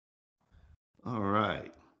All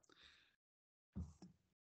right.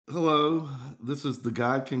 Hello, this is the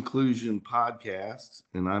God Conclusion Podcast,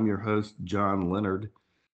 and I'm your host, John Leonard.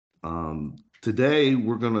 Today,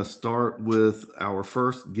 we're going to start with our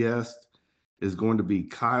first guest is going to be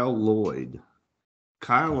Kyle Lloyd.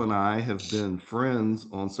 Kyle and I have been friends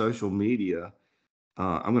on social media.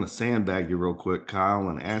 I'm going to sandbag you real quick, Kyle,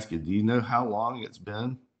 and ask you, do you know how long it's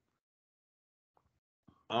been?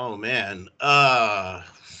 Oh man, I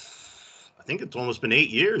think it's almost been 8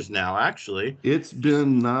 years now. Actually, It's just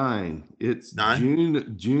been 9. It's nine.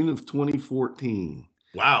 June of 2014.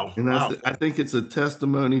 Wow, And wow. I think it's a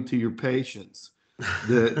testimony to your patience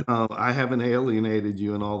that I haven't alienated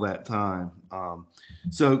you in all that time.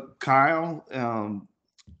 So, Kyle,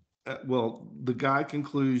 well, The Guy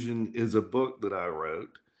Conclusion is a book that I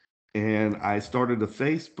wrote, and I started a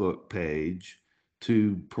Facebook page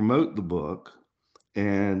to promote the book.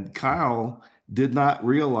 And Kyle did not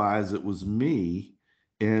realize it was me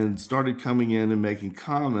and started coming in and making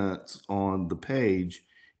comments on the page.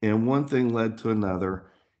 And one thing led to another.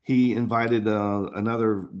 He invited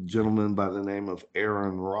another gentleman by the name of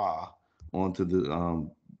Aaron Ra onto the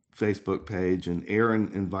Facebook page, and Aaron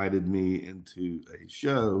invited me into a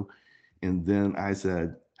show. And then I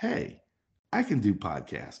said, "Hey, I can do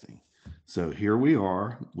podcasting." So here we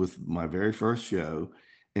are with my very first show.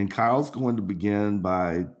 And Kyle's going to begin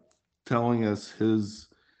by telling us his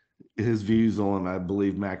views on, I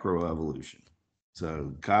believe, macroevolution.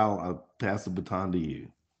 So, Kyle, I'll pass the baton to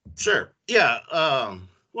you. Sure. Yeah.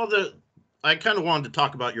 Well, the I kind of wanted to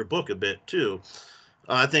talk about your book a bit too.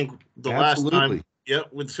 I think the last time, Absolutely. yeah,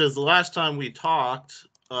 because the last time we talked,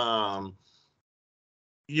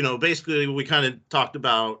 basically we kind of talked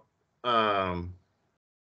about. Um,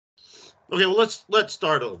 okay, well let's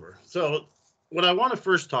start over. So, what I want to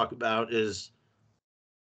first talk about is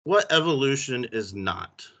what evolution is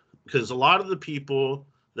not, because a lot of the people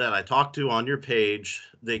that I talk to on your page,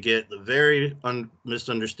 they get the very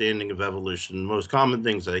misunderstanding of evolution. The most common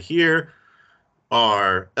things I hear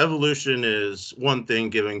are evolution is one thing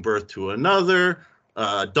giving birth to another,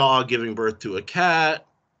 a dog giving birth to a cat.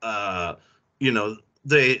 uh, you know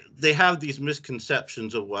they have these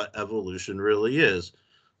misconceptions of what evolution really is.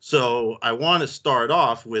 So I want to start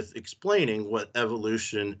off with explaining what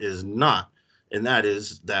evolution is not, and that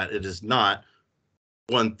is that it is not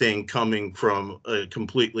one thing coming from a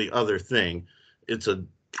completely other thing. It's a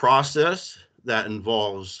process that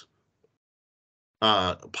involves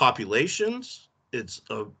populations. It's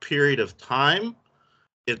a period of time.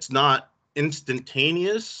 It's not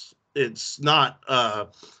instantaneous. It's not a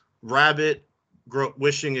rabbit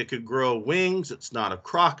wishing it could grow wings. It's not a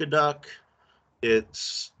crocoduck.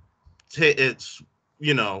 It's it's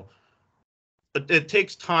you know it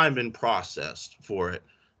takes time and process for it.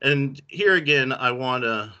 And here again, I want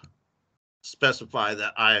to specify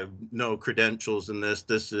that I have no credentials in this.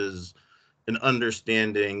 This is an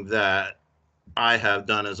understanding that I have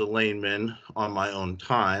done as a layman on my own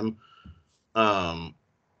time. Um,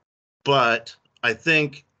 but I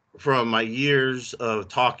think from my years of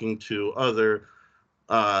talking to other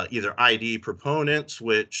either ID proponents,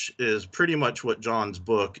 which is pretty much what John's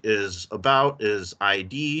book is about, is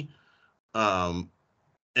ID. Um,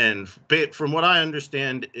 and from what I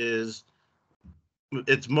understand is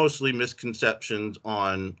it's mostly misconceptions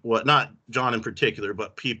on what, not John in particular,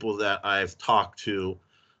 but people that I've talked to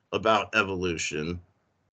about evolution.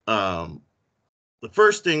 Um, the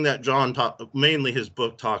first thing that mainly his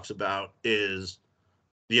book talks about is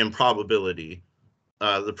the improbability.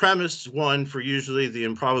 The premise one for usually the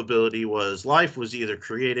improbability was life was either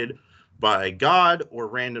created by God or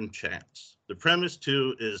random chance. The premise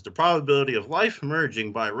two is the probability of life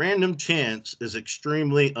emerging by random chance is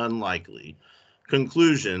extremely unlikely.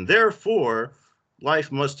 Conclusion, therefore,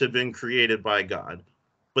 life must have been created by God.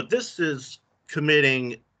 But this is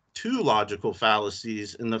committing two logical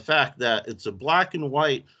fallacies in the fact that it's a black and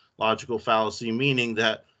white logical fallacy, meaning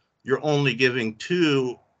that you're only giving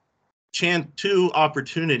two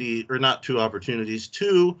opportunity, or not two opportunities,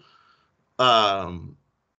 um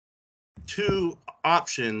two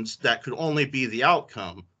options that could only be the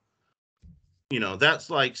outcome. That's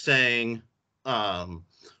like saying, um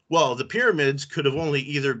well, the pyramids could have only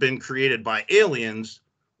either been created by aliens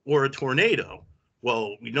or a tornado.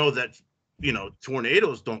 Well, we know that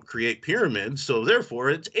tornadoes don't create pyramids, so therefore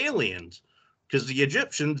it's aliens, because the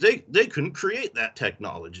Egyptians, they couldn't create that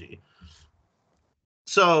technology.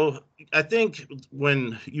 So I think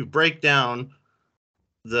when you break down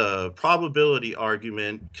the probability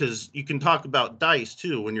argument, because you can talk about dice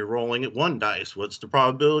too. When you're rolling at one dice, what's the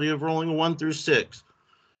probability of rolling a 1 through 6?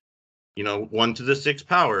 1 to the 6th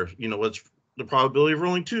power. What's the probability of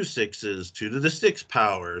rolling 2 6s, 2 to the 6th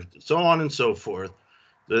power, so on and so forth,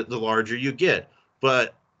 the larger you get.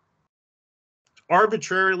 But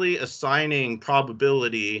arbitrarily assigning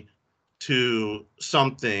probability to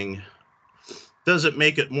something doesn't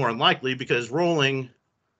make it more unlikely, because rolling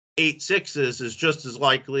 8 6s is just as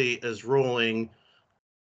likely as rolling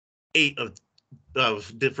 8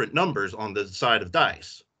 of different numbers on the side of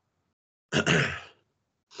dice.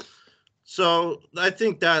 So I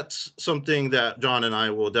think that's something that John and I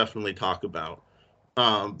will definitely talk about.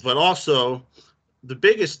 But also, the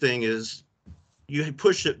biggest thing is you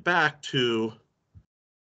push it back to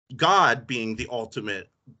God being the ultimate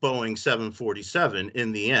Boeing 747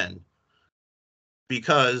 in the end.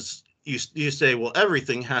 Because you say, well,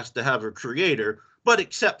 everything has to have a creator, but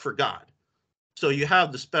except for God. So you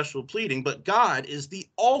have the special pleading, but God is the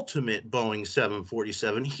ultimate Boeing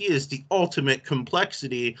 747. He is the ultimate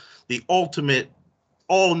complexity, the ultimate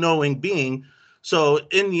all-knowing being. So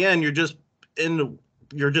in the end, you're just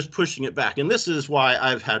pushing it back. And this is why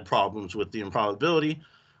I've had problems with the improbability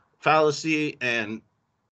fallacy and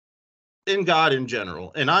in God in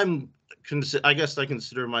general. And I guess I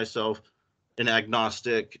consider myself an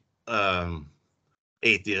agnostic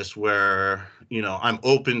atheist, where, I'm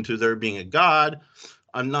open to there being a God.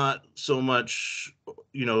 I'm not so much,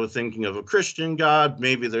 thinking of a Christian God.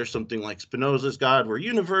 Maybe there's something like Spinoza's God, where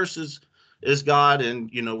universe is God, and,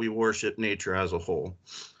 we worship nature as a whole.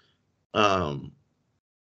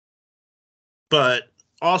 But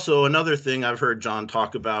also another thing I've heard John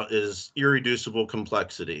talk about is irreducible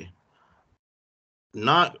complexity.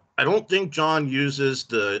 I don't think John uses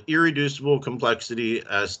the irreducible complexity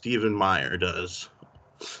as Stephen Meyer does.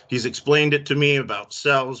 He's explained it to me about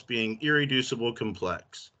cells being irreducible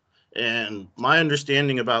complex. And my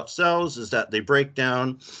understanding about cells is that they break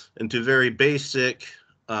down into very basic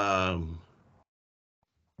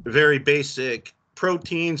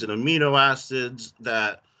proteins and amino acids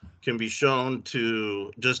that can be shown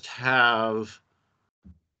to just have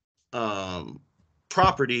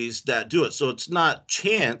properties that do it. So it's not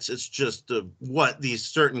chance, it's just what these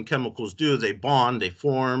certain chemicals do. They bond, they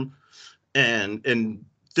form, and in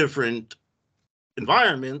different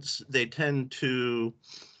environments, they tend to,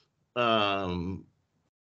 they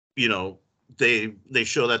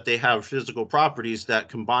show that they have physical properties that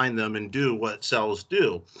combine them and do what cells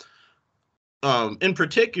do. In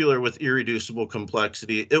particular, with irreducible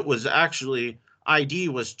complexity, it was actually ID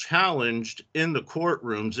was challenged in the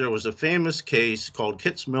courtrooms. There was a famous case called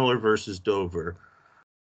Kitzmiller versus Dover,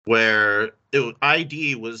 where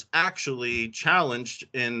ID was actually challenged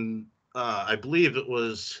in, I believe it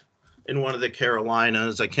was in one of the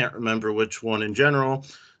Carolinas. I can't remember which one in general.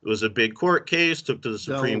 It was a big court case, took to the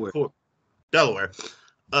Supreme Court, Delaware.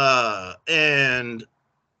 And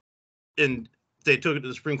they took it to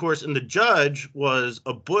the Supreme Court, and the judge was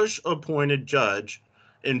a Bush-appointed judge.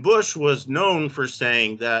 And Bush was known for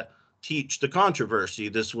saying that teach the controversy.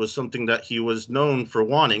 This was something that he was known for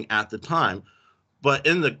wanting at the time. But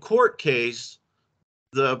in the court case,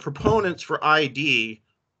 the proponents for ID,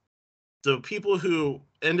 the people who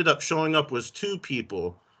ended up showing up was two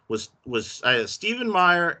people, was Stephen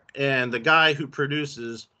Meyer and the guy who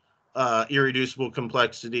produces Irreducible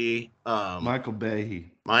Complexity. Michael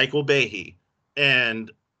Behe. Michael Behe.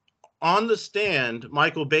 And on the stand,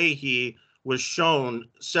 Michael Behe was shown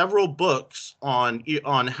several books on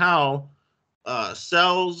how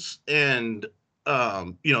cells and,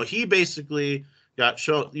 he basically got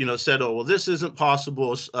shown, said, oh, well, this isn't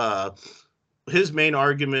possible. His main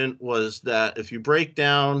argument was that if you break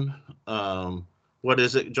down, what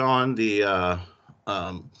is it, John? The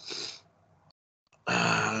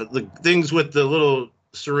things with the little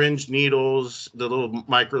syringe needles, the little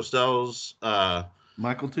microcells.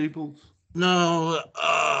 Michael Teeples? No.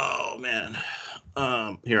 Oh, man.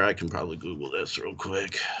 Here, I can probably Google this real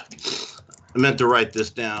quick. I meant to write this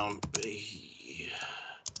down.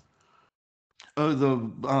 Oh, the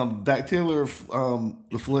bacterial,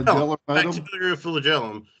 the flagellum. Bacterial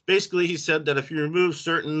flagellum. Basically, he said that if you remove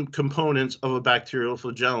certain components of a bacterial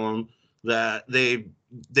flagellum, that they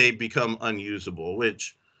become unusable.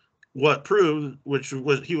 Which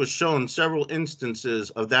he was shown several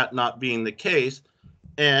instances of that not being the case.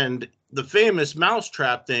 And the famous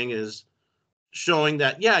mousetrap thing is showing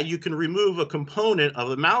that, yeah, you can remove a component of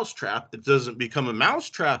a mousetrap. It doesn't become a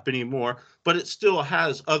mousetrap anymore, but it still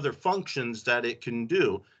has other functions that it can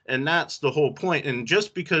do. And that's the whole point. And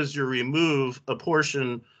just because you remove a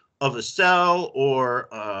portion of a cell or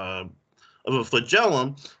of a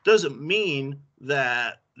flagellum doesn't mean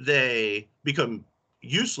that they become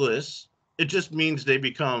useless. It just means they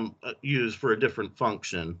become used for a different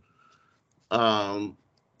function.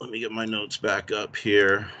 let me get my notes back up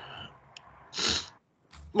here.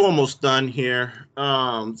 I'm almost done here.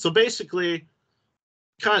 So basically,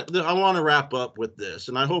 I want to wrap up with this,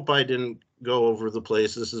 and I hope I didn't go over the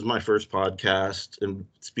place. This is my first podcast and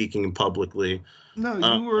speaking publicly. No,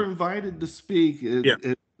 Uh, you were invited to speak yeah.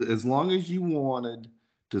 as long as you wanted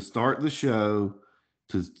to start the show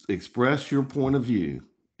to express your point of view,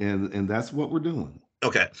 and that's what we're doing.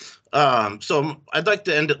 Okay. So I'd like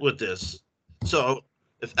to end it with this. So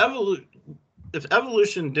if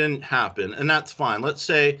evolution didn't happen, and that's fine. Let's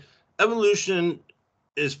say evolution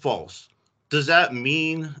is false. Does that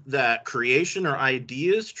mean that creation or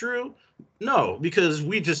idea is true? No, because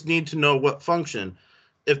we just need to know what function.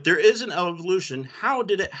 If there is an evolution, how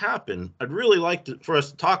did it happen? I'd really like for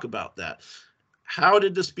us to talk about that. How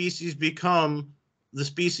did the species become the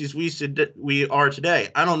species we are today?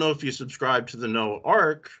 I don't know if you subscribe to the Noah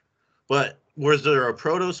Ark, but was there a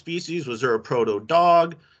proto species? Was there a proto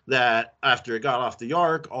dog that after it got off the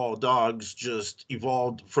ark, all dogs just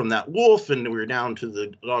evolved from that wolf and we were down to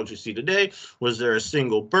the dogs you see today? Was there a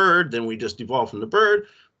single bird? Then we just evolved from the bird.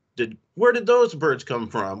 Where did those birds come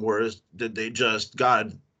from? Did they just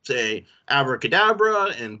God say abracadabra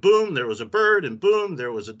and boom, there was a bird and boom,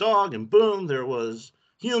 there was a dog and boom, there was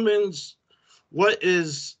humans? What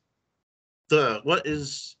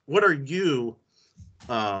are you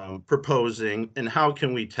proposing, and how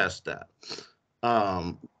can we test that?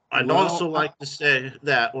 I'd also Well, like to say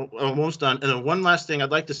that almost done. And then one last thing,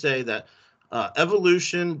 I'd like to say that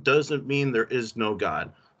evolution doesn't mean there is no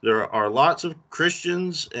God. There are lots of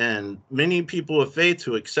Christians and many people of faith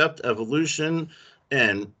who accept evolution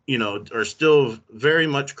and are still very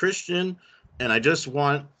much Christian. And I just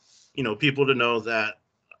want people to know that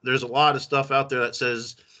there's a lot of stuff out there that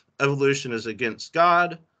says evolution is against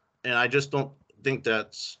God, and I just don't think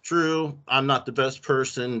that's true. I'm not the best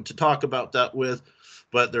person to talk about that with,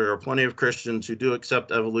 but there are plenty of Christians who do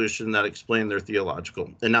accept evolution that explain their theological.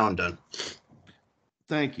 And now I'm done.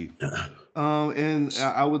 thank you. And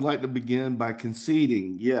I would like to begin by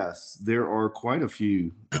conceding, yes, there are quite a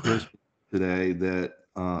few Christians today that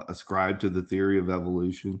ascribe to the theory of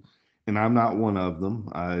evolution, and I'm not one of them.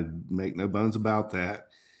 I make no bones about that.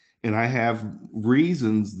 And I have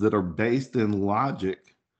reasons that are based in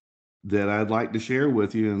logic that I'd like to share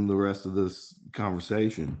with you in the rest of this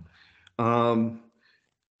conversation. Um,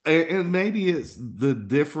 and maybe it's the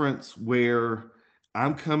difference where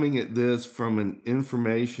I'm coming at this from an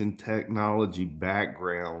information technology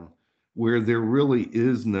background where there really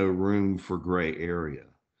is no room for gray area.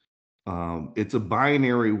 It's a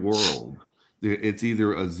binary world. It's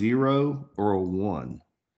either a zero or a one.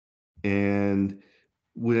 And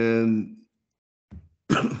when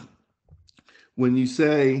when you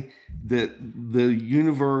say that the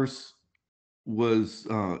universe was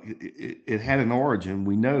it had an origin,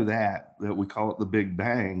 we know that we call it the Big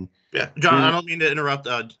Bang. Yeah, John, I Then don't mean to interrupt.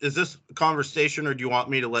 Is this a conversation, or do you want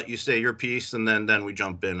me to let you say your piece and then we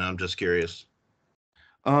jump in? I'm just curious.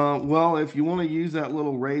 well, if you want to use that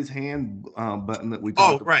little raise hand button that we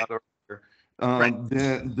Oh, talked right, about earlier, right.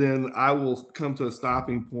 then I will come to a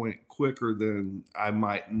stopping point quicker than I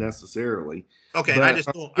might necessarily. Okay, I But just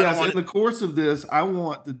don't. I don't yes, want in it. the course of this, I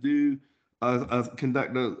want to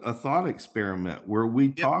conduct a thought experiment where we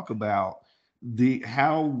Yep. talk about the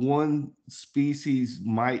how one species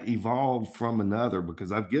might evolve from another,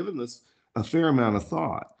 because I've given this a fair amount of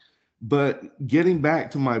thought. But getting back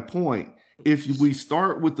to my point, if we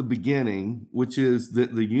start with the beginning, which is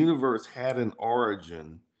that the universe had an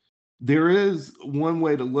origin, there is one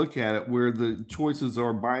way to look at it where the choices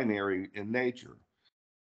are binary in nature.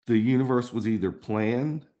 The universe was either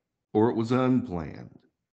planned or it was unplanned.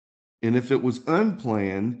 And if it was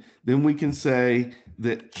unplanned, then we can say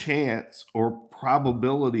that chance or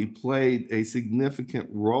probability played a significant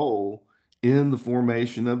role in the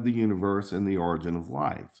formation of the universe and the origin of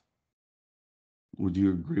life. Would you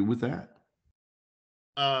agree with that?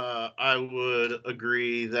 I would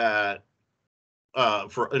agree that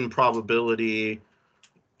for improbability,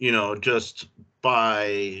 just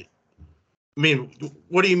by. I mean,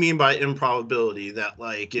 what do you mean by improbability? That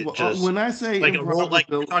like it Well, just when I say like a roll, like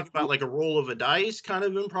you're improbability, talking about like a roll of a dice kind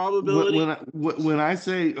of improbability? when I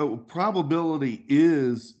say probability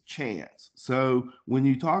is chance. So when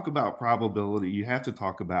you talk about probability, you have to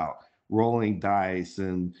talk about rolling dice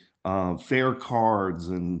and fair cards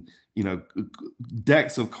and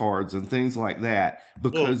decks of cards and things like that,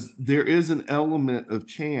 Well, because there is an element of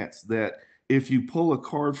chance that if you pull a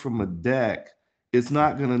card from a deck, it's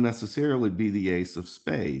not going to necessarily be the ace of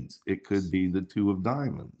spades. It could be the two of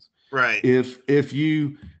diamonds. right. If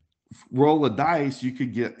you roll a dice, you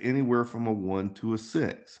could get anywhere from a one to a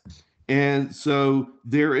six. And so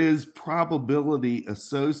there is probability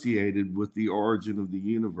associated with the origin of the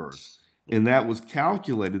universe. And that was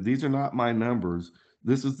calculated. These are not my numbers.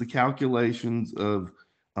 This is the calculations of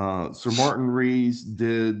Sir Martin Rees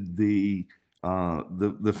did the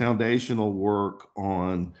foundational work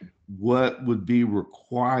on what would be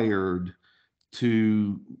required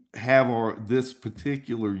to have this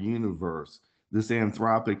particular universe, this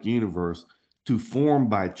anthropic universe, to form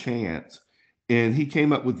by chance. And he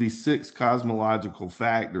came up with these 6 cosmological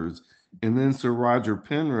factors. And then Sir Roger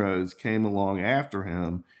Penrose came along after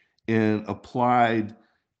him and applied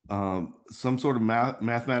some sort of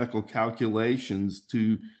mathematical calculations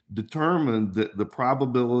to determine that the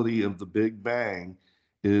probability of the Big Bang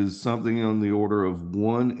is something on the order of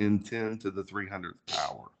 1 in 10 to the 300th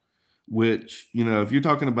power, which, if you're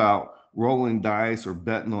talking about rolling dice or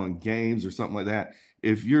betting on games or something like that,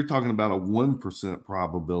 if you're talking about a 1%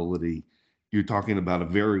 probability, you're talking about a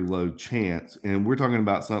very low chance. And we're talking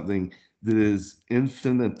about something that is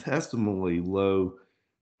infinitesimally low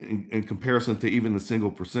in comparison to even a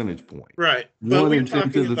single percentage point. Right. But 1 we're in 10 to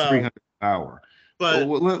talking the about, 300th power. but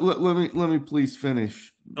Let me please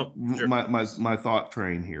finish sure. my thought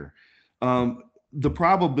train here. The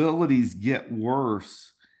probabilities get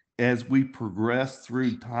worse as we progress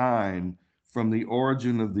through time from the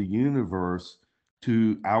origin of the universe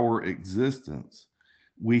to our existence.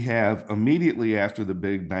 We have immediately after the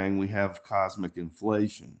Big Bang, we have cosmic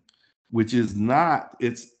inflation, which is not,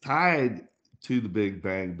 it's tied to the Big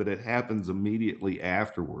Bang, but it happens immediately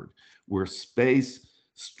afterward, where space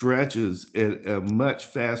stretches at a much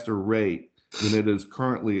faster rate than it is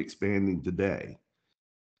currently expanding today.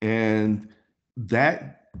 And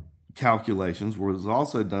that calculations was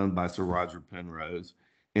also done by Sir Roger Penrose,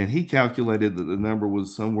 and he calculated that the number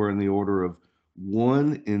was somewhere in the order of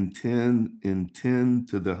 1 in 10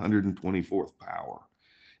 to the 124th power.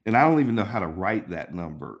 And I don't even know how to write that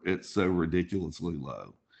number. It's so ridiculously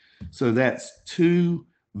low. So that's 2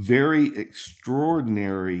 very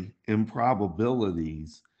extraordinary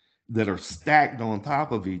improbabilities that are stacked on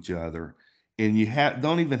top of each other, and you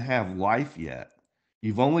don't even have life yet.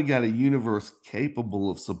 You've only got a universe capable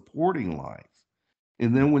of supporting life.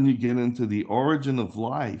 And then when you get into the origin of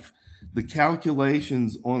life, the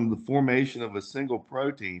calculations on the formation of a single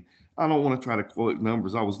protein, I don't want to try to quote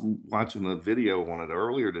numbers. I was watching a video on it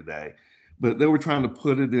earlier today, but they were trying to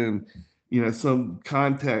put it in, some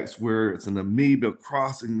context where it's an amoeba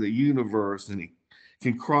crossing the universe, and it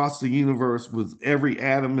can cross the universe with every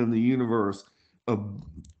atom in the universe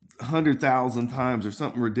 100,000 times or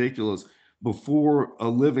something ridiculous before a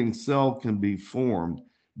living cell can be formed,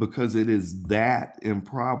 because it is that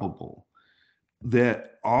improbable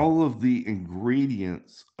that all of the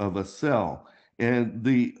ingredients of a cell, and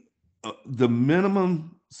the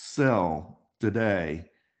minimum cell today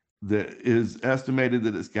that is estimated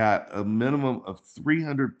that it's got a minimum of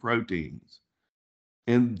 300 proteins,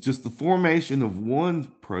 and just the formation of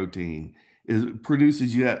one protein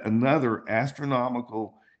produces yet another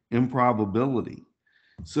astronomical improbability.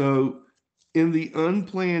 So in the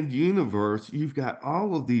unplanned universe, you've got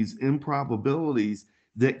all of these improbabilities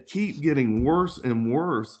that keep getting worse and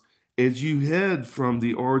worse as you head from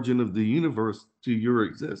the origin of the universe to your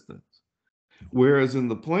existence. Whereas in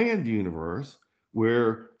the planned universe,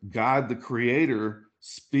 where God the creator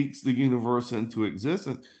speaks the universe into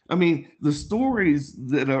existence, I mean, the stories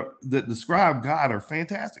that describe God are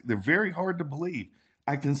fantastic. They're very hard to believe.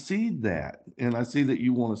 I concede that, and I see that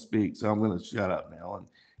you want to speak, so I'm going to shut up now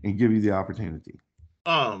and give you the opportunity.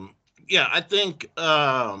 Yeah, I think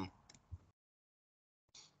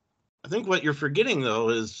what you're forgetting though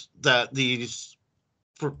is that these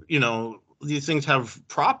things have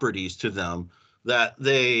properties to them, that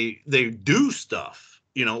they do stuff,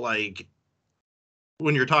 like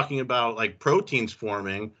when you're talking about like proteins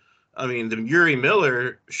forming. I mean, the Uri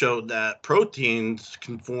Miller showed that proteins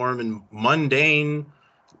can form in mundane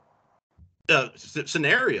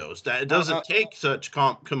scenarios, that it doesn't take such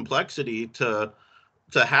complexity to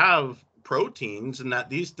have proteins, and that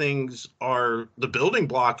these things are, the building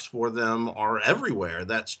blocks for them are everywhere.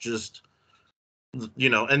 That's just,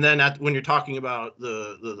 and then when you're talking about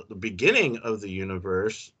the beginning of the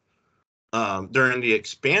universe, during the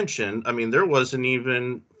expansion, I mean, there wasn't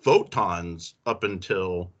even photons up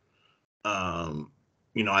until,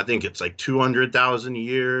 I think it's like 200,000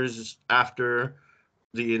 years after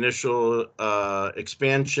the initial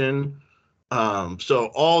expansion.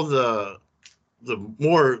 So all the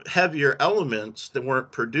more heavier elements that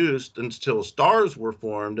weren't produced until stars were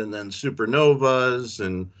formed, and then supernovas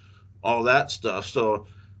and all that stuff. So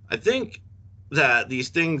I think that these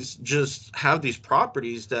things just have these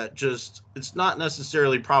properties that just, it's not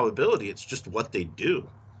necessarily probability, it's just what they do.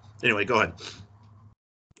 Anyway, go ahead.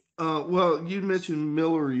 Well, you mentioned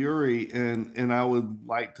Miller-Urey, and I would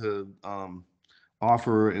like to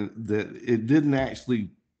offer that it didn't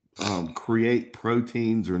actually create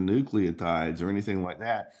proteins or nucleotides or anything like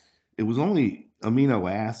that. It was only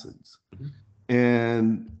amino acids.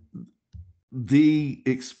 And the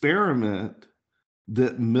experiment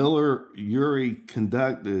that Miller-Urey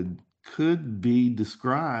conducted could be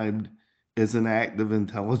described as an act of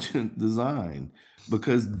intelligent design,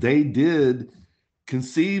 because they did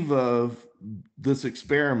conceive of this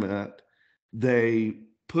experiment. They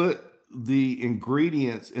put the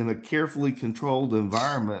ingredients in a carefully controlled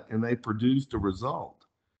environment and they produced a result.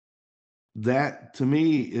 That to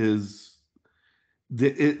me is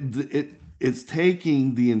it's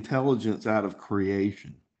taking the intelligence out of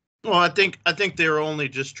creation. Well, I think they were only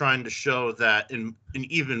just trying to show that in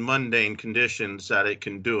even mundane conditions that it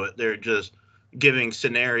can do it. They're just giving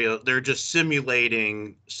scenario. They're just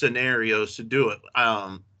simulating scenarios to do it.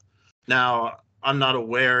 Now I'm not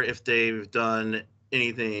aware if they've done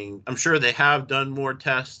anything. I'm sure they have done more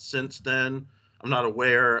tests since then. I'm not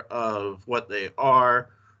aware of what they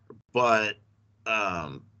are, but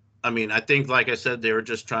I mean, I think, like I said, they were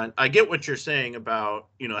just trying. I get what you're saying about,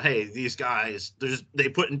 hey, these guys, they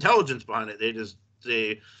put intelligence behind it.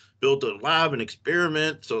 They built a lab and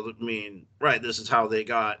experiment. So I mean, right, this is how they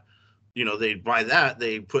got, they, by that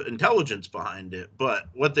they put intelligence behind it. But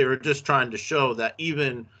what they were just trying to show, that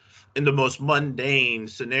even in the most mundane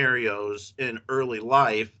scenarios in early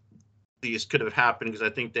life, these could have happened, because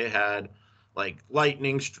I think they had like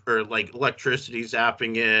lightning or like electricity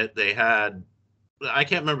zapping it. They had, I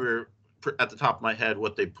can't remember at the top of my head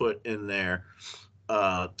what they put in there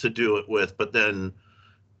to do it with, but then,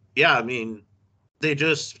 yeah, I mean, they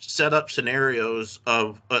just set up scenarios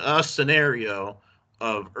of a scenario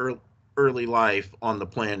of early life on the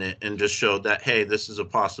planet, and just showed that, hey, this is a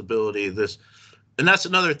possibility. And that's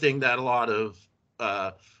another thing that a lot of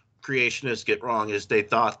creationists get wrong, is they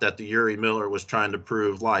thought that the Urey Miller was trying to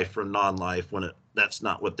prove life from non-life, when that's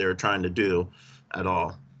not what they're trying to do at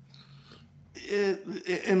all.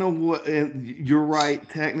 And you're right.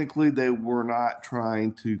 Technically, they were not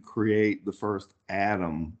trying to create the first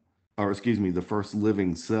atom, or excuse me, the first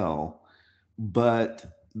living cell, but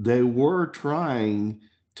they were trying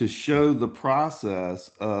to show the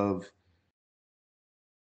process of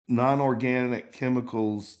non-organic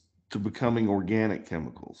chemicals to becoming organic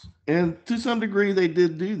chemicals. And to some degree, they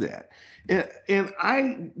did do that. And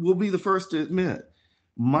I will be the first to admit,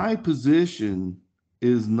 my position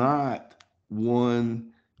is not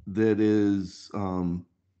one that is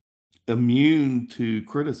immune to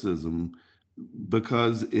criticism,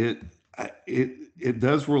 because it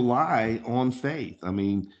does rely on faith. I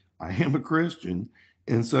mean, I am a Christian,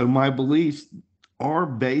 and so my beliefs are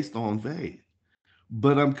based on faith.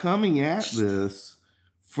 But I'm coming at this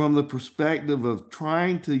from the perspective of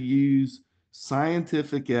trying to use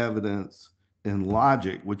scientific evidence and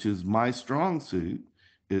logic, which is my strong suit.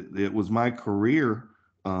 It was my career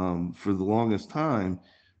for the longest time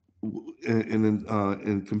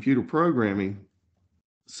in computer programming.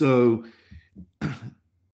 So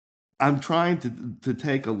I'm trying to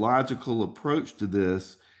take a logical approach to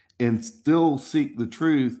this and still seek the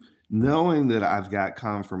truth, knowing that I've got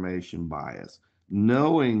confirmation bias,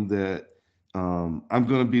 knowing that I'm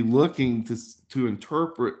going to be looking to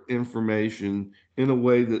interpret information in a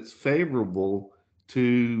way that's favorable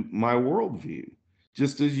to my worldview,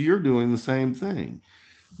 just as you're doing the same thing.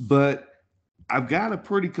 But I've got a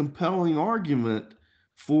pretty compelling argument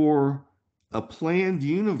for a planned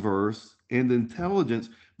universe and intelligence,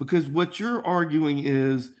 because what you're arguing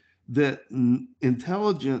is that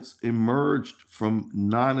intelligence emerged from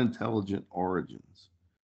non intelligent origins,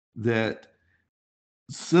 that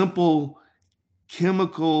simple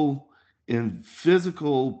chemical and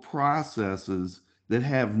physical processes that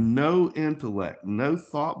have no intellect, no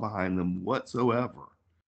thought behind them whatsoever,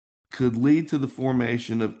 could lead to the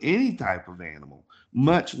formation of any type of animal,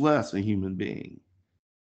 much less a human being.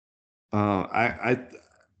 I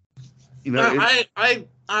you know, it,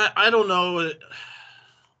 I don't know.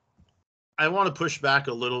 I want to push back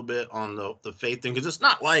a little bit on the faith thing, because it's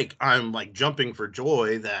not like I'm like jumping for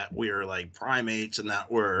joy that we're like primates and that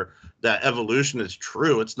evolution is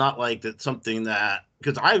true. It's not like that's something that,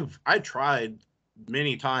 because I tried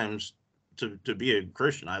many times to be a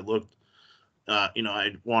Christian. I looked,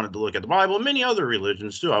 I wanted to look at the Bible and many other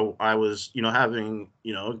religions too. I was, having,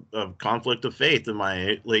 a conflict of faith in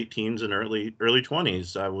my late teens and early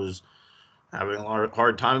 20s. I was having a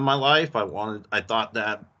hard time in my life. I thought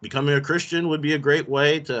that becoming a Christian would be a great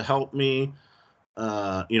way to help me,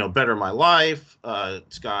 better my life.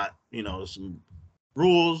 It's got, some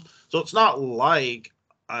rules. So it's not like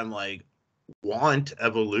I'm like want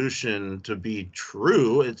evolution to be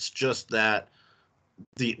true. It's just that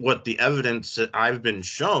the evidence that I've been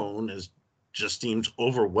shown is just seems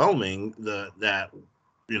overwhelming. That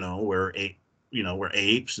we're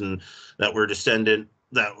apes, and that we're descendant,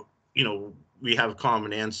 that we have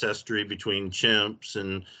common ancestry between chimps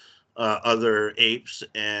and other apes,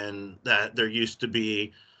 and that there used to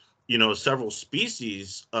be several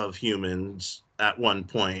species of humans at one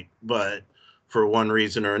point, but for one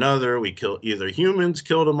reason or another, either humans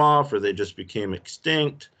killed them off or they just became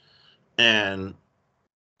extinct. And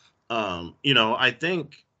I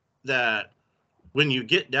think that when you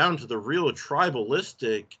get down to the real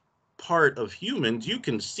tribalistic part of humans, you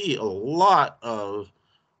can see a lot of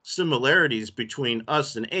similarities between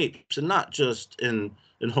us and apes, and not just in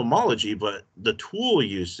homology, but the tool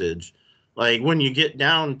usage. Like when you get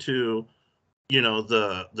down to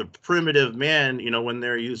the primitive man, when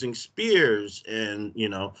they're using spears and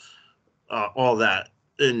all that,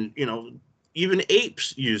 and even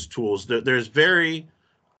apes use tools. There's very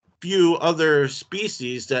few other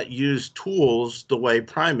species that use tools the way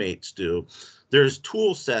primates do. There's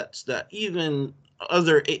tool sets that even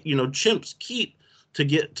other chimps keep to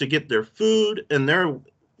get their food, and they're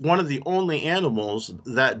one of the only animals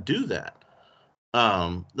that do that.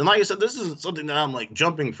 And like I said, this isn't something that I'm like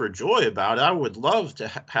jumping for joy about. I would love to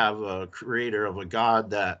have a creator of a God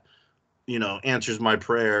that answers my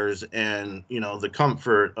prayers, and the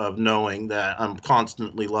comfort of knowing that I'm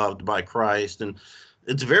constantly loved by Christ. And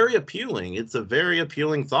it's very appealing. It's a very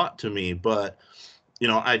appealing thought to me. But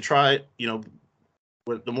I try,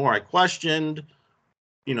 the more I questioned,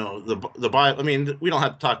 the Bible. I mean, we don't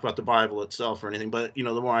have to talk about the Bible itself or anything, but the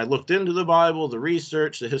more I looked into the Bible, the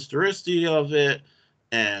research, the historicity of it,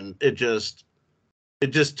 and it just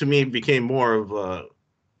to me became more of a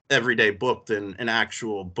everyday book than an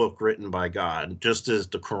actual book written by God, just as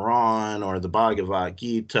the Quran or the Bhagavad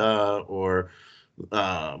Gita or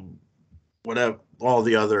whatever, all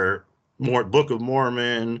the other Book of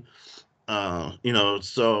Mormon.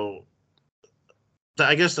 So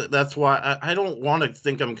I guess that's why I don't want to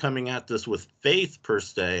think I'm coming at this with faith per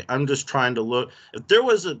se. I'm just trying to look. If there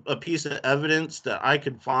was a piece of evidence that I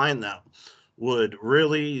could find that would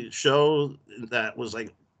really show that was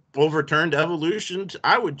like overturned evolution,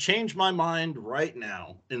 I would change my mind right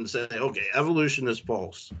now and say, okay, evolution is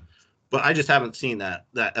false. But I just haven't seen that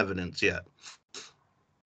evidence yet.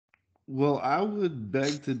 Well, I would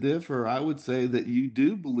beg to differ. I would say that you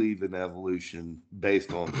do believe in evolution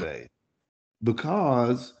based on faith,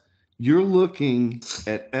 because you're looking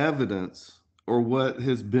at evidence, or what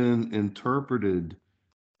has been interpreted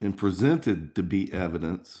and presented to be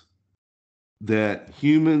evidence, that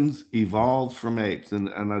humans evolved from apes. And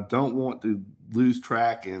I don't want to lose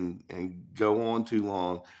track and go on too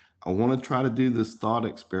long. I want to try to do this thought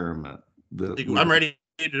experiment that we're I'm going ready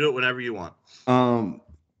to do it whenever you want.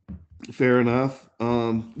 fair enough.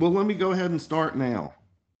 Well, let me go ahead and start now.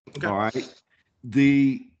 Okay. All right.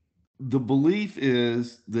 The belief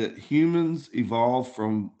is that humans evolved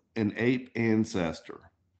from an ape ancestor.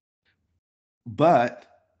 But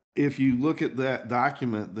if you look at that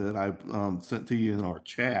document that I sent to you in our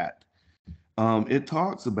chat, it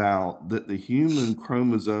talks about that the human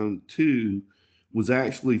chromosome 2 was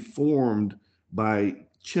actually formed by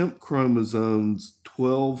chimp chromosomes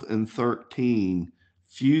 12 and 13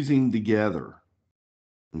 fusing together.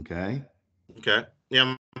 Okay. Okay.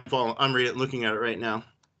 Yeah, I'm reading, looking at it right now.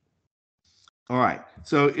 All right.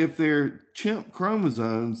 So if they're chimp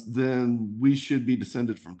chromosomes, then we should be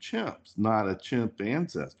descended from chimps, not a chimp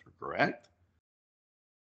ancestor, correct?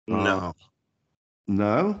 No,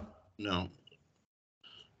 No. no.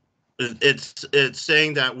 It's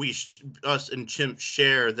saying that us and chimps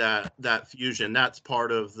share that fusion. That's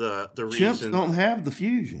part of the Chimps reason. don't have the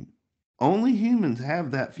fusion. Only humans have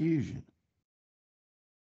that fusion.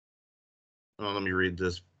 Oh, let me read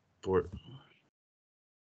this for.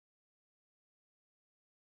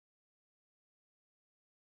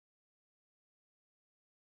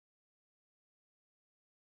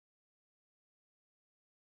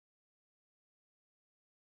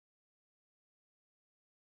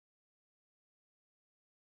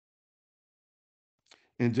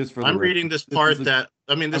 And just for the I'm record, reading this this is part a that,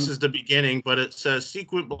 I mean, this I'm is the beginning, but it says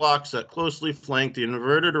sequent blocks that closely flank the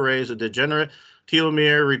inverted arrays of degenerate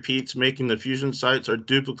telomere repeats, making the fusion sites are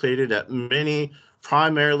duplicated at many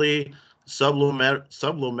primarily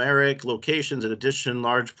sublomeric locations. In addition,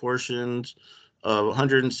 large portions of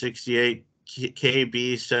 168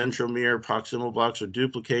 KB centromere proximal blocks are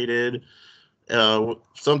duplicated.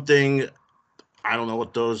 Something, I don't know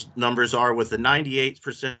what those numbers are, with a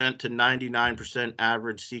 98% to 99%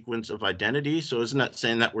 average sequence of identity. So isn't that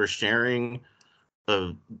saying that we're sharing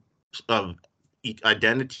of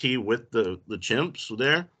identity with the chimps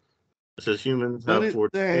there? It says humans What have it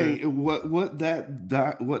 40. say? What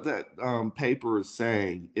that paper is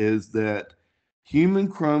saying is that human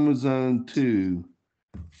chromosome 2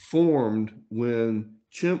 formed when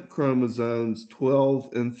chimp chromosomes 12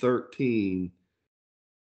 and 13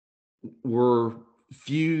 were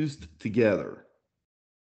fused together.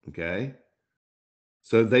 Okay,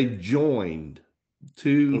 so they joined,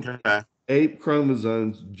 two Okay. ape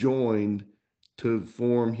chromosomes joined to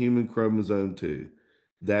form human chromosome 2.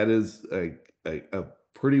 That is a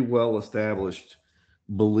pretty well established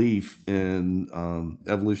belief in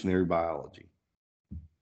evolutionary biology.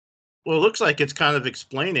 Well, it looks like it's kind of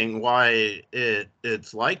explaining why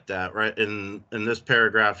it's like that, right? In this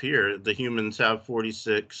paragraph here, the humans have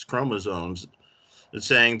 46 chromosomes. It's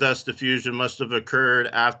saying, thus, the fusion must have occurred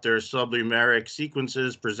after sublumeric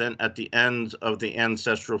sequences present at the ends of the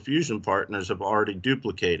ancestral fusion partners have already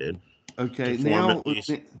duplicated to Okay, form at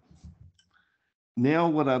least. now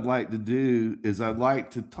what I'd like to do is I'd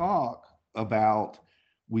like to talk about,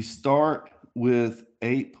 we start with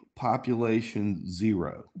ape population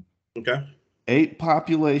 0. Okay. Ape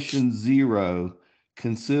population 0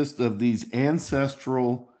 consists of these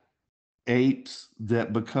ancestral apes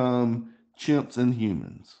that become chimps and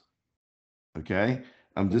humans. Okay.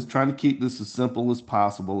 I'm just trying to keep this as simple as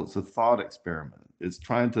possible. It's a thought experiment. It's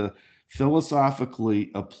trying to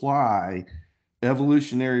philosophically apply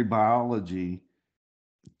evolutionary biology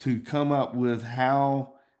to come up with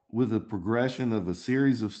how, with a progression of a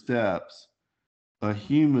series of steps, a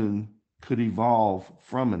human could evolve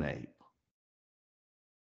from an ape.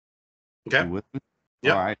 Okay. You with me? All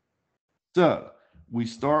Yep. right. So we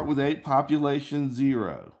start with ape population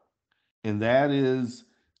 0, and that is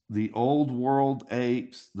the old world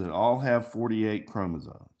apes that all have 48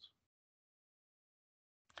 chromosomes.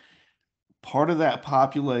 Part of that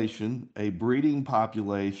population, a breeding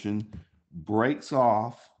population, breaks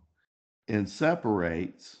off and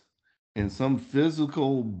separates, and some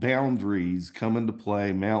physical boundaries come into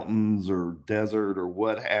play, mountains or desert or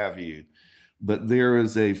what have you. But there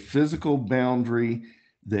is a physical boundary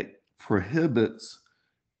that prohibits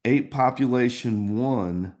ape population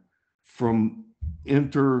 1 from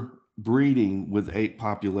interbreeding with ape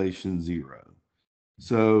population 0.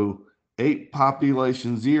 So ape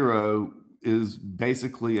population 0 is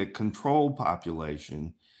basically a control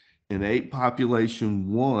population, and ape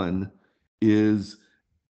population 1 is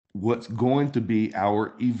what's going to be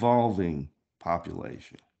our evolving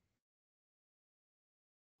population.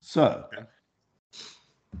 So Okay.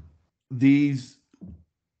 these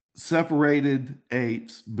separated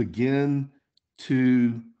apes begin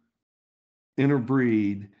to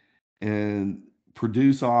interbreed and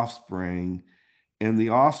produce offspring, and the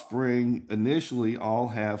offspring initially all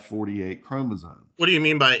have 48 chromosomes. What do you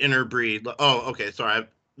mean by interbreed? Oh, okay. Sorry.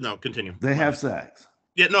 No, continue. They have sex.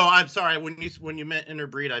 Yeah, no, I'm sorry. When you meant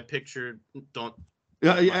interbreed, I pictured don't.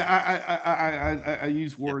 Yeah, I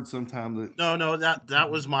use words sometimes that. No,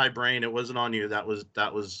 that was my brain. It wasn't on you. That was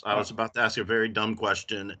I was about to ask a very dumb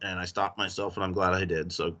question, and I stopped myself, and I'm glad I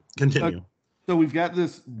did. So continue. So we've got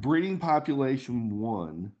this breeding population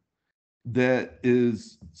 1 that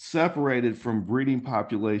is separated from breeding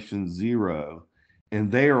population 0,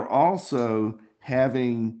 and they are also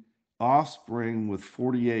having offspring with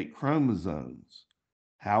 48 chromosomes.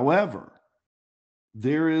 However,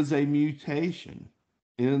 there is a mutation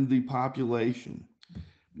in the population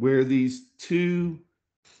where these two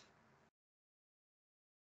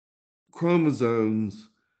chromosomes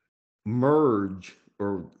merge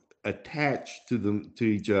or attach to them to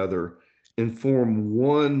each other and form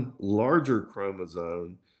one larger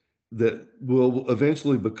chromosome that will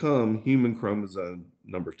eventually become human chromosome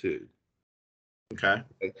number 2. Okay.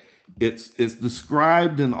 It's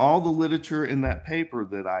described in all the literature in that paper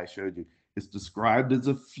that I showed you. It's described as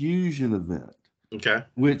a fusion event, Okay.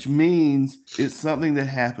 which means it's something that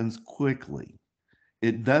happens quickly.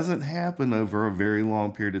 It doesn't happen over a very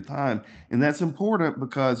long period of time. And that's important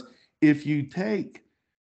because if you take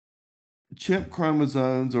chimp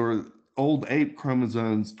chromosomes or old ape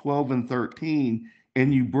chromosomes 12 and 13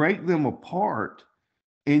 and you break them apart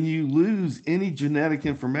and you lose any genetic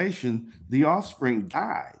information, the offspring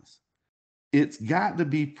dies. It's got to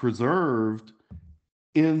be preserved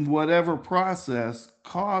in whatever process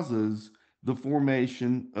causes the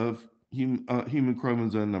formation of human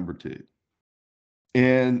chromosome number 2.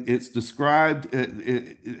 And it's described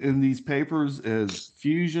in these papers as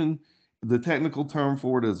fusion. The technical term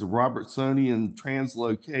for it is Robertsonian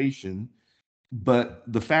translocation. But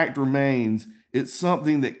the fact remains, it's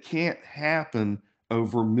something that can't happen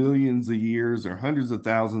over millions of years or hundreds of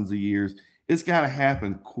thousands of years. It's got to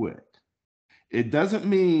happen quick. It doesn't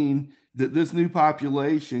mean that this new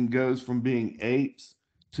population goes from being apes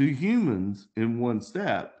to humans in one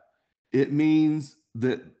step. It means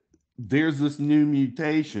that there's this new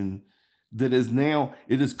mutation that is now,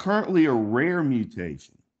 it is currently a rare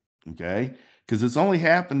mutation, okay? Because it's only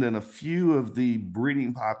happened in a few of the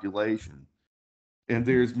breeding population. And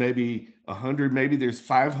there's maybe 100, maybe there's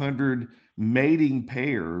 500 mating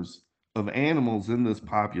pairs of animals in this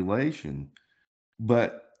population,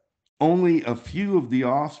 but only a few of the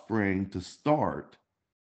offspring to start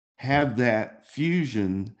have that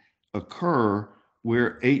fusion occur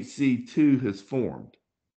where HC2 has formed.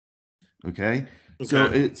 Okay. So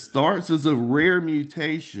Okay. it starts as a rare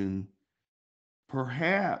mutation.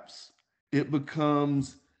 Perhaps it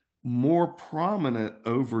becomes more prominent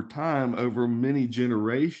over time, over many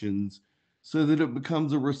generations, so that it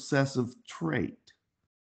becomes a recessive trait.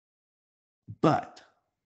 But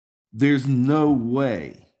there's no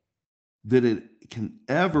way that it can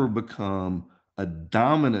ever become a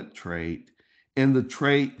dominant trait, and the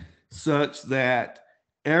trait such that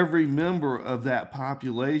every member of that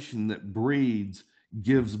population that breeds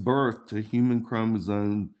gives birth to human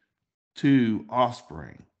chromosome 2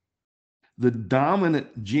 offspring. The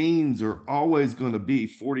dominant genes are always going to be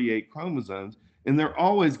 48 chromosomes, and they're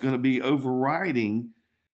always going to be overriding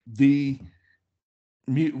the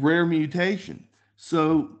rare mutation.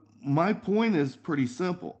 So my point is pretty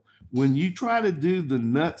simple. When you try to do the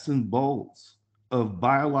nuts and bolts of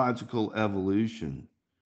biological evolution,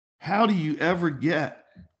 how do you ever get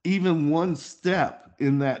even one step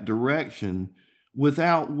in that direction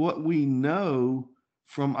without what we know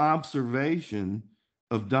from observation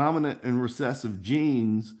of dominant and recessive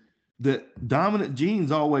genes, that dominant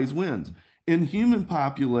genes always wins? In human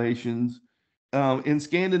populations, in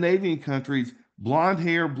Scandinavian countries, blonde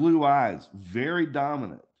hair, blue eyes, very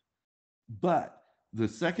dominant. But the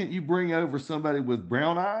second you bring over somebody with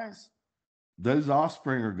brown eyes, those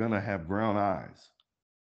offspring are going to have brown eyes.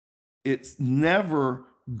 It's never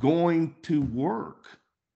going to work.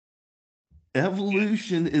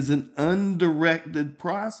 Evolution is an undirected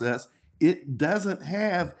process. It doesn't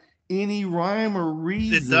have any rhyme or It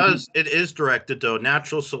reason. does. It is directed though.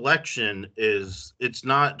 Natural selection is. It's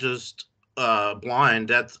not just blind.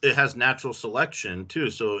 That's it has natural selection too.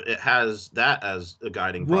 So it has that as a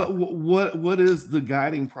guiding process. What is the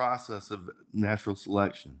guiding process of natural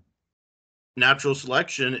selection? Natural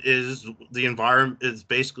selection is the environment. It's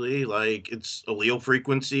basically like it's allele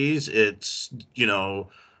frequencies. It's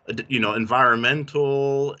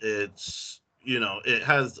environmental. It's it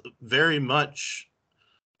has very much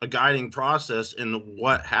a guiding process in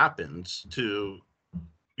what happens to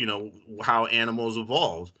how animals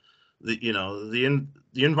evolve. The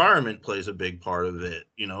environment plays a big part of it.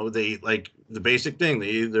 They like the basic thing. They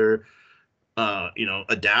either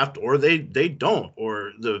adapt or they don't,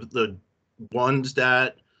 or the ones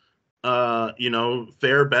that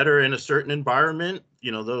fare better in a certain environment,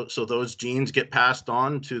 so those genes get passed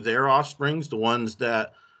on to their offsprings. The ones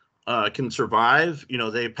that can survive,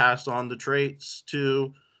 they pass on the traits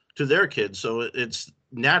to their kids. So it's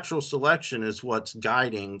natural selection is what's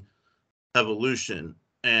guiding evolution.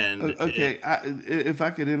 And Okay, if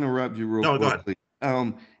I could interrupt you real no, go ahead. quickly,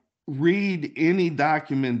 um, read any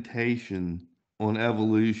documentation on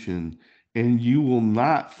evolution, and you will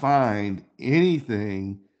not find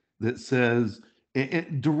anything that says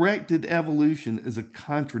directed evolution is a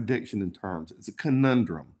contradiction in terms. It's a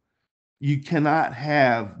conundrum. You cannot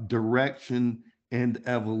have direction and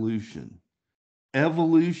evolution.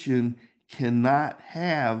 Evolution cannot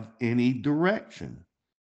have any direction.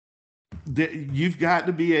 That you've got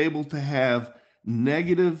to be able to have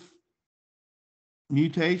negative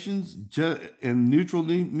mutations and neutral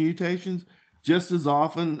mutations just as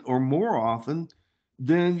often or more often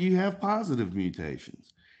than you have positive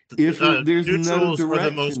mutations. If there's no Neutrals are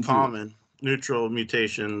the most direction to it. common. Neutral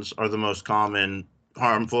mutations are the most common.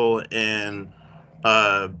 Harmful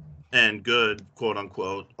uh, and good, quote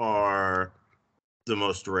unquote, are the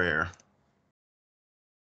most rare.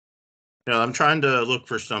 I'm trying to look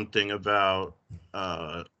for something about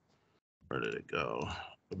where did it go?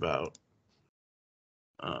 About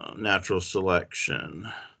natural selection.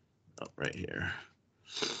 Oh, right here.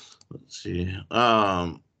 Let's see.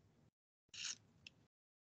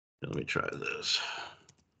 Let me try this.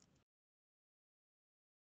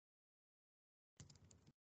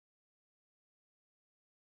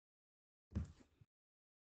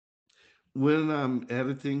 when I'm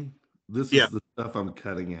editing, this Yeah, is the stuff I'm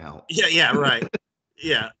cutting out. yeah, right.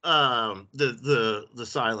 Yeah, the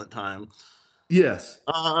silent time. Yes.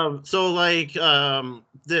 So like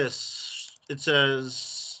this, it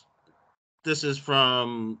says this is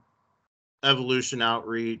from Evolution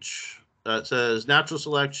Outreach. It says natural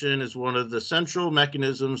selection is one of the central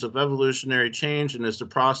mechanisms of evolutionary change and is the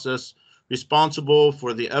process responsible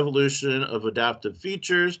for the evolution of adaptive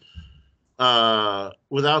features.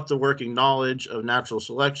 Without the working knowledge of natural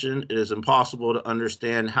selection, it is impossible to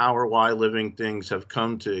understand how or why living things have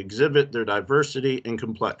come to exhibit their diversity and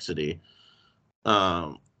complexity.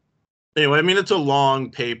 Um, anyway, I mean, it's a long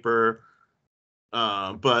paper,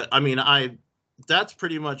 but I mean, that's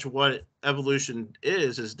pretty much what evolution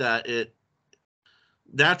is that it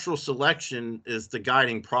natural selection is the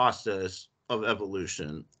guiding process of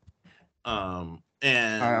evolution. And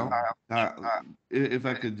Kyle, if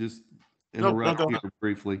I could just no, no, interrupt go here ahead.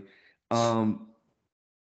 briefly. Um,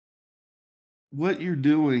 what you're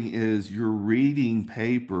doing is you're reading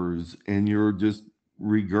papers and you're just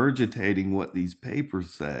regurgitating what these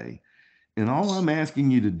papers say. And all I'm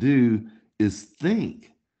asking you to do is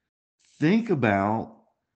think. Think about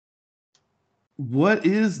what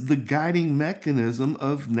is the guiding mechanism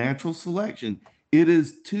of natural selection. It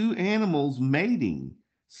is two animals mating,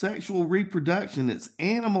 sexual reproduction. It's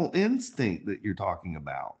animal instinct that you're talking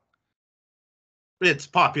about. It's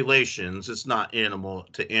populations. It's not animal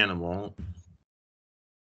to animal.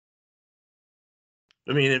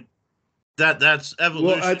 I mean, that's Well, I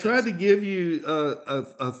evolution. tried to give you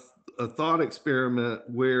a thought experiment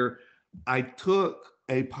where I took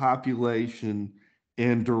a population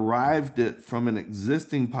and derived it from an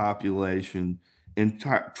existing population and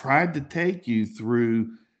tried to take you through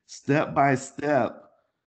step by step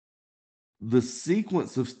the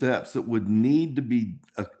sequence of steps that would need to be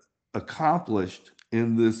accomplished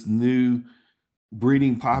in this new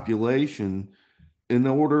breeding population in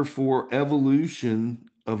order for evolution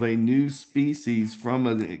of a new species from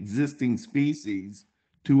an existing species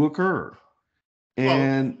to occur. Well,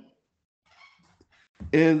 And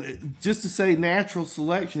just to say natural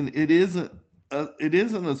selection, it isn't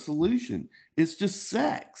a solution. It's just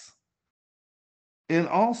sex. And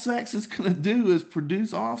all sex is going to do is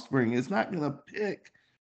produce offspring. It's not going to pick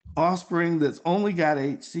offspring that's only got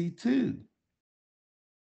HC2.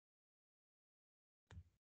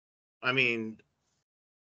 I mean,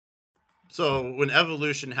 so when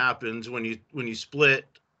evolution happens, when you split,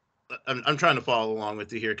 I'm trying to follow along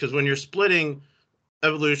with you here because when you're splitting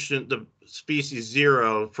evolution, the species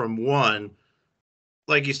zero from one,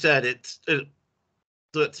 like you said,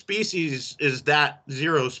 the species is that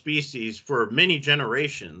zero species for many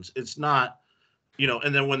generations. It's not,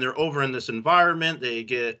 and then when they're over in this environment, they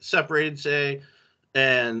get separated, say,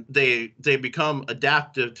 and they become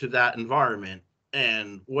adaptive to that environment.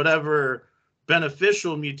 And whatever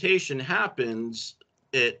beneficial mutation happens,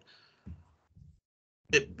 it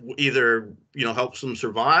it either helps them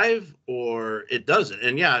survive or it doesn't.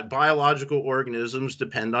 And yeah, biological organisms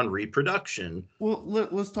depend on reproduction. Well,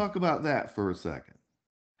 let's talk about that for a second.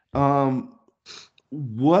 Um,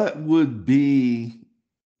 what would be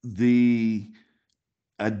the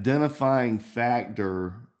identifying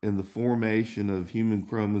factor in the formation of human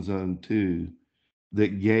chromosome 2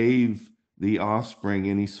 that gave the offspring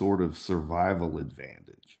any sort of survival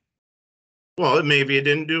advantage? Well, maybe it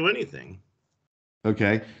didn't do anything.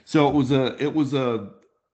 Okay, so it was a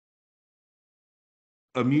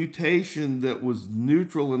mutation that was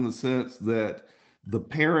neutral in the sense that the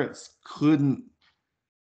parents couldn't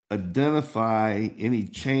identify any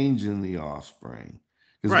change in the offspring.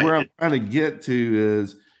 Because Right. where I'm trying to get to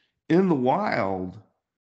is in the wild,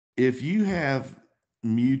 if you have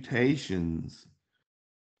mutations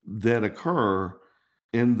that occur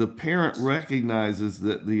and the parent recognizes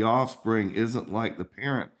that the offspring isn't like the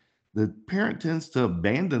parent tends to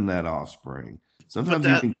abandon that offspring, But sometimes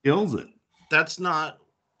even kills it. that's not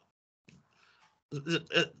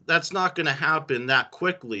that's not going to happen that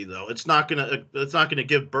quickly, though. It's not going to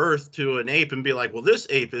give birth to an ape and be like, well, this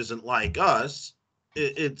ape isn't like us.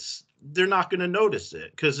 It's They're not going to notice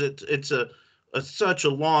it because it's such a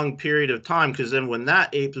long period of time, because then when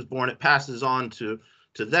that ape is born, it passes on to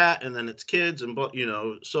that, and then its kids, and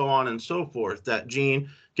so on and so forth. That gene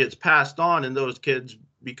gets passed on, and those kids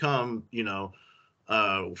become,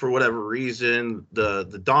 for whatever reason,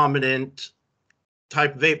 the dominant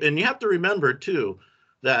type of ape. And you have to remember too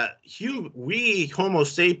that we Homo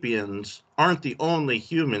sapiens aren't the only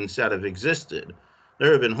humans that have existed.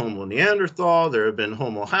 There have been Homo Neanderthal, there have been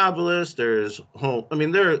Homo habilis, I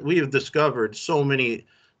mean, we have discovered so many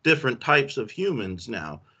different types of humans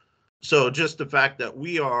now. So just the fact that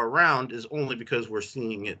we are around is only because we're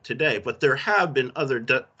seeing it today. But there have been other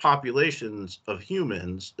populations of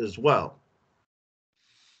humans as well.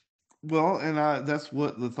 Well, and that's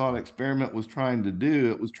what the thought experiment was trying to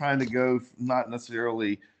do. It was trying to go not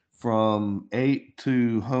necessarily from ape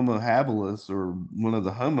to Homo habilis or one of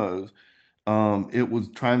the homos. It was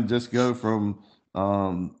trying to just go from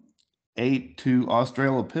um, ape to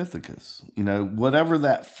Australopithecus. You know, whatever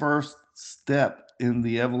that first step in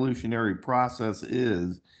the evolutionary process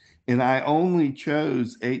is. And I only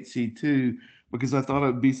chose HC2 because I thought it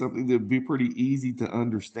would be something that would be pretty easy to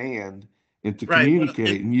understand and to Right. But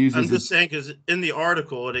communicate and use I'm as a. just saying, because in the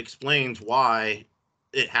article, it explains why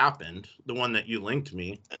it happened, the one that you linked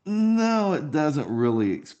me. No, it doesn't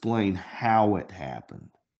really explain how it happened.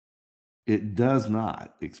 It does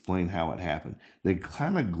not explain how it happened. They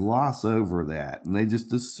kind of gloss over that and they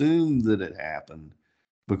just assume that it happened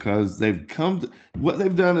because they've come to what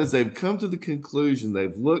they've done is they've come to the conclusion,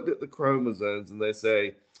 they've looked at the chromosomes and they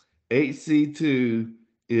say HC2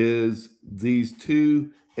 is these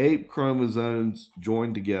two ape chromosomes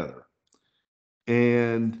joined together.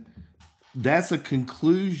 And that's a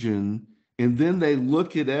conclusion. And then they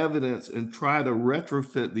look at evidence and try to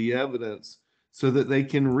retrofit the evidence so that they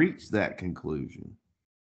can reach that conclusion.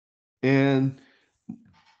 And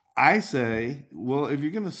I say, well, if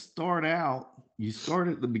you're going to start out, you start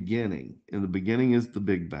at the beginning, and the beginning is the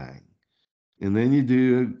Big Bang. And then you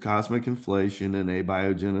do cosmic inflation and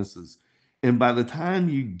abiogenesis. And by the time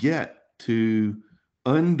you get to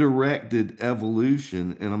undirected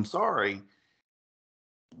evolution, and I'm sorry,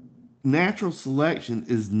 natural selection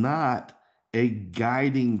is not a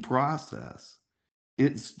guiding process.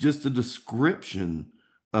 It's just a description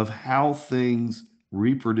of how things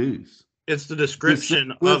reproduce. It's the With,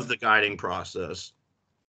 description of with the guiding process.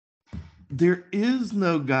 there is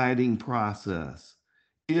no guiding process.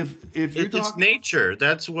 If you're It's talking, nature.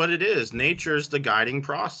 That's what it is. Nature is the guiding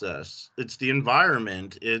process. It's the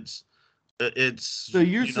environment. so It's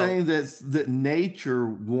you're saying that nature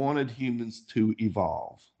wanted humans to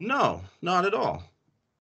evolve. no, not at all.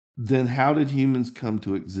 Then how did humans come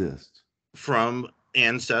to exist? From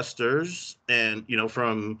ancestors and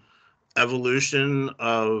from evolution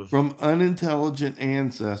of From unintelligent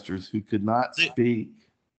ancestors who could not the, speak.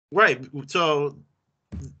 right. So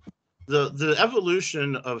the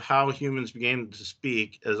evolution of how humans began to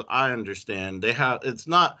speak, as I understand, it's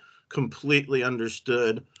not completely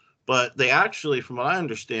understood, but they actually, from what I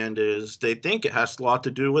understand, is they think it has a lot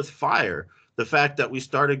to do with fire. The fact that we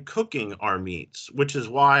started cooking our meats, which is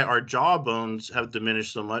why our jawbones have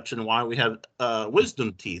diminished so much and why we have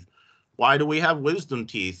wisdom teeth. Why do we have wisdom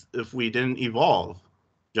teeth if we didn't evolve,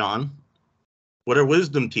 John? What are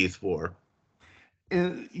wisdom teeth for?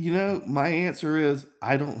 And my answer is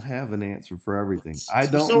I don't have an answer for everything. I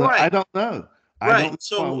don't So know. I right, don't know. I don't right. know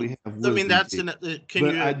why So, we have I mean, wisdom teeth. can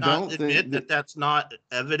But you I not don't think admit that that that's not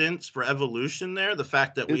evidence for evolution there? The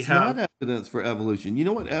fact that we it's not have, evidence for evolution. You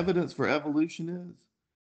know what evidence for evolution is?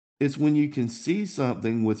 It's when you can see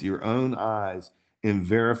something with your own eyes and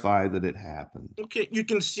verify that it happened. okay, you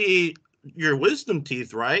can see your wisdom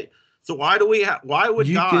teeth, right? So why would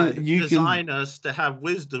You can God you can design us to have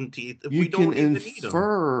wisdom teeth if you we can don't even need them?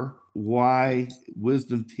 infer why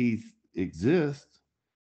wisdom teeth exist.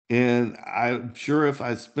 And I'm sure if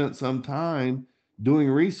I spent some time doing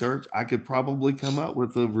research, I could probably come up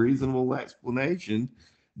with a reasonable explanation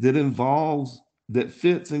that involves, that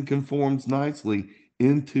fits and conforms nicely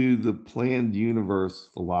into the planned universe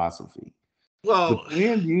philosophy. The Well,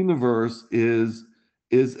 planned universe is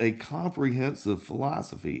a comprehensive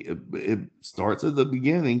philosophy. It starts at the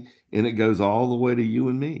beginning and it goes all the way to you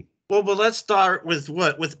and me. but let's start with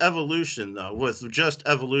with evolution though, with just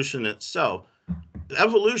evolution itself.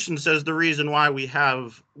 Evolution says the reason why we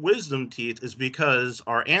have wisdom teeth is because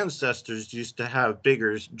our ancestors used to have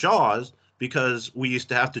bigger jaws because we used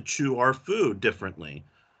to have to chew our food differently.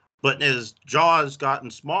 But as jaws gotten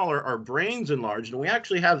smaller, our brains enlarged, and we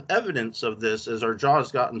actually have evidence of this as our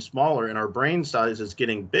jaws gotten smaller and our brain size is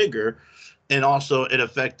getting bigger. And also it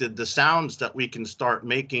affected the sounds that we can start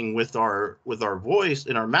making with our voice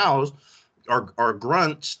in our mouths. Our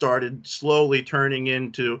grunt started slowly turning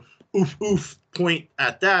into oof oof. Point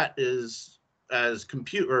at that is as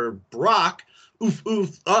computer Brock oof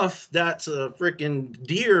oof uff. That's a freaking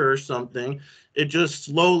deer or something. It just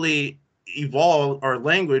slowly evolved. Our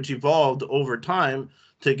language evolved over time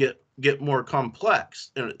to get more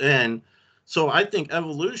complex, and so I think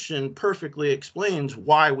evolution perfectly explains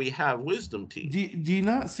why we have wisdom teeth. Do you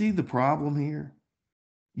not see the problem here?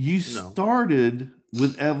 You No. started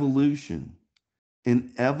with evolution,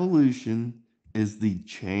 and evolution is the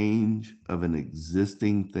change of an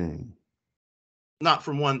existing thing. Not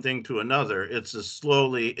from one thing to another. It's a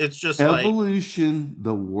slowly, it's just like, Evolution,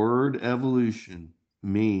 the word evolution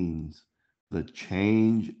means the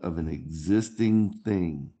change of an existing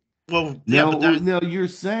thing. well, yeah, but No, that no, you're we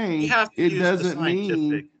saying have to it use the doesn't scientific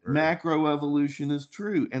mean word. macroevolution is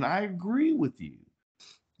true. And I agree with you.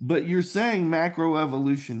 But you're saying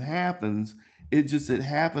macroevolution happens. It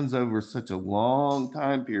happens over such a long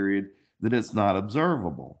time period that it's not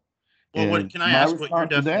observable. Well, what And can I my ask what your response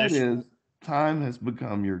to that definition? is time has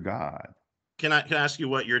become your God. Can I ask you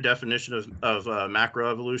what your definition of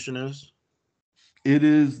macroevolution is? It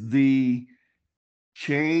is the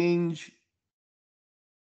change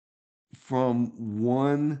from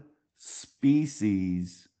one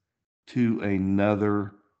species to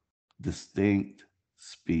another distinct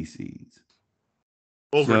species.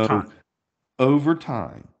 Over So time. over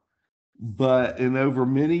time, but and over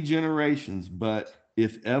many generations. But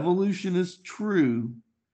if evolution is true,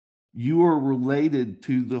 you are related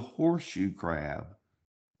to the horseshoe crab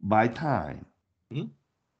by time. Mhm.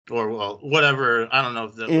 Or well, whatever. I don't know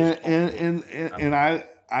if that was And called. and and, and,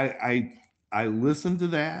 and I listen to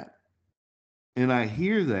that and I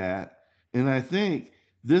hear that and I think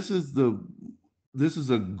this is the this is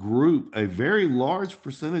a group, a very large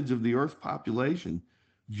percentage of the Earth's population,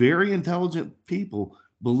 very intelligent people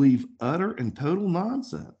believe utter and total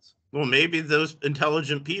nonsense. Well, maybe those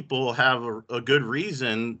intelligent people have a good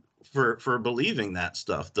reason for believing that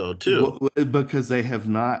stuff, though, too. Because they have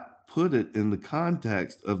not put it in the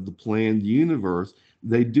context of the planned universe.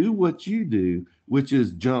 They do what you do, which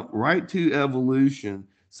is jump right to evolution,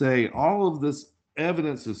 say all of this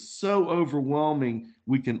evidence is so overwhelming,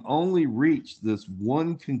 we can only reach this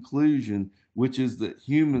one conclusion, which is that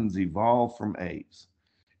humans evolved from apes.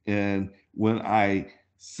 And when I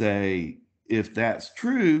say, if that's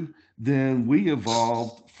true, then we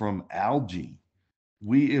evolved from algae.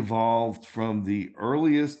 We evolved from the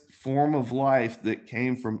earliest form of life that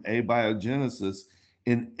came from abiogenesis,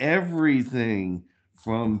 and everything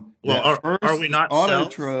from Well, that are we first not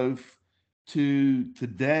cells? autotroph to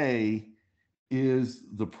today is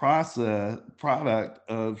the process product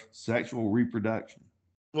of sexual reproduction.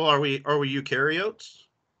 Well, are we eukaryotes?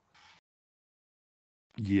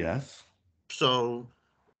 Yes. So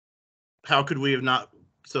how could we have not?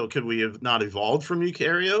 So could we have not evolved from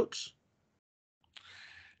eukaryotes?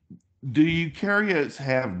 Do eukaryotes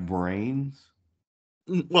have brains?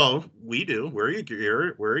 Well, we do. We're a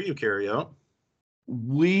eukaryote.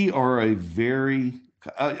 We are a very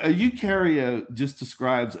a eukaryote just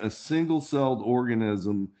describes a single-celled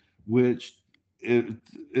organism, which, if,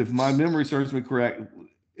 if my memory serves me correct,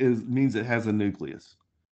 is means it has a nucleus.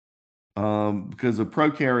 Because a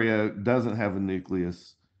prokaryote doesn't have a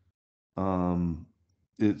nucleus. Um,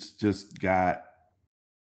 it's just got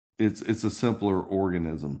it's a simpler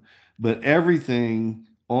organism. But everything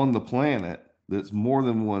on the planet that's more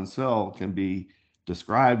than one cell can be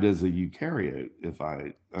described as a eukaryote, if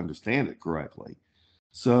I understand it correctly.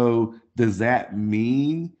 So, does that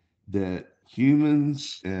mean that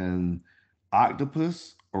humans and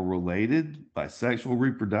octopus are related by sexual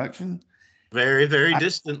reproduction? Very, very I,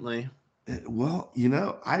 distantly. well,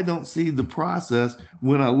 I don't see the process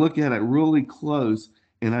when I look at it really close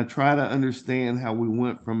and I try to understand how we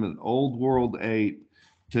went from an old world ape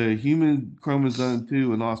to human chromosome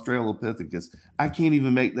 2 and Australopithecus. I can't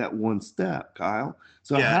even make that one step, Kyle.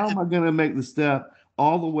 So, Yeah, how am I going to make the step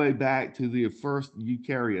all the way back to the first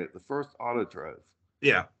eukaryote, the first autotroph?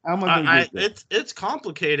 yeah. How am I going to get there? It's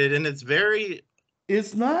complicated and it's very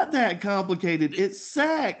It's not that complicated. it, It's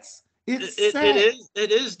sex. It's it sex.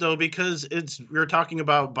 is though, because it's we're talking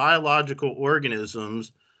about biological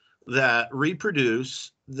organisms that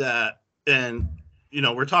reproduce, that, and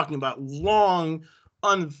we're talking about long,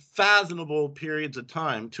 unfathomable periods of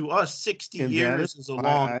time. To us, 60 And that is years is a why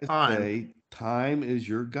long I time. say time is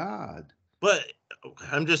your God. But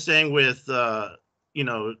I'm just saying, with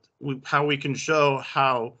how we can show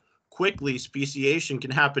how quickly speciation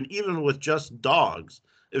can happen, even with just dogs.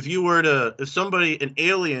 If somebody, an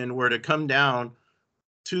alien, were to come down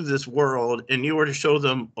to this world and you were to show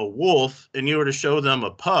them a wolf and you were to show them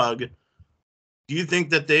a pug, do you think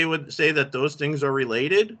that they would say that those things are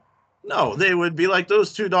related? No, they would be like,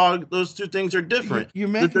 those two things are different. You're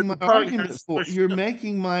The, making my the pug argument has for smushed. you're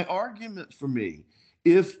making my argument for me.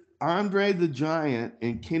 If Andre the Giant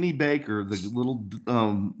and Kenny Baker, the little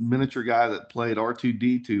miniature guy that played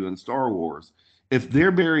R2D2 in Star Wars, if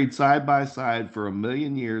they're buried side by side for a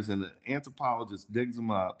million years and an anthropologist digs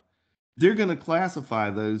them up, they're going to classify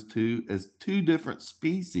those two as two different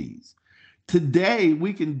species. Today,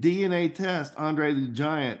 we can DNA test Andre the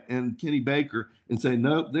Giant and Kenny Baker and say,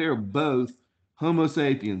 nope, they are both Homo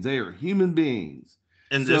sapiens. They are human beings.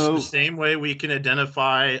 And this is the same way we can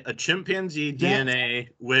identify a chimpanzee DNA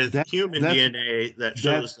with human DNA that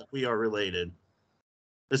shows that we are related.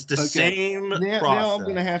 It's the same process. Now I'm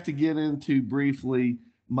going to have to get into briefly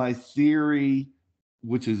my theory,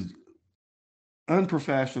 which is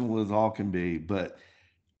unprofessional as all can be, but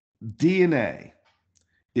DNA,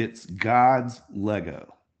 it's God's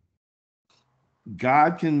Lego.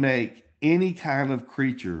 God can make any kind of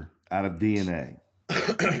creature out of DNA,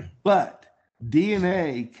 but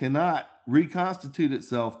DNA cannot reconstitute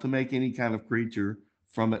itself to make any kind of creature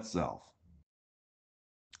from itself.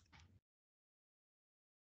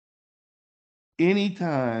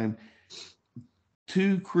 Anytime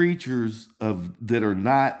two creatures that are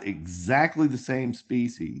not exactly the same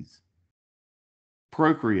species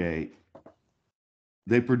procreate,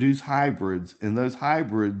 they produce hybrids, and those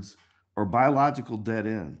hybrids are biological dead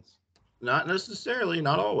ends. Not necessarily,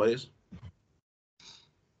 not always.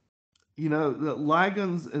 You know, the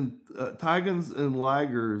ligands and tigans and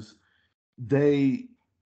ligers, they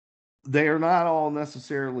are not all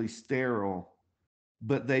necessarily sterile,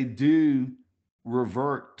 but they do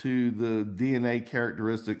revert to the DNA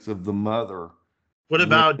characteristics of the mother. What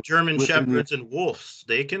about German shepherds and wolves?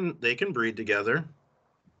 They can breed together.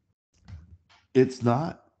 It's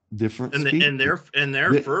not different. And they're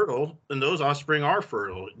fertile, and those offspring are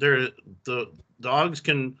fertile. The dogs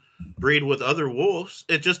can breed with other wolves.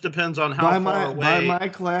 It just depends on how far away. By my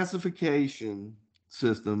classification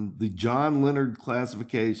system, the John Leonard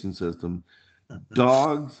classification system,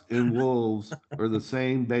 dogs and wolves are the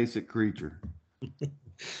same basic creature.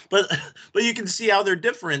 But you can see how they're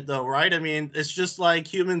different, though, right? I mean, it's just like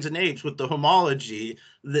humans and apes with the homology.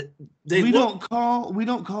 We don't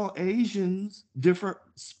call Asians different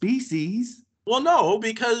species. Well, no,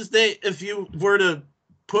 because if you were to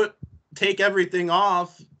take everything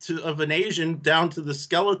off of an Asian down to the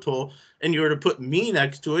skeletal, and you were to put me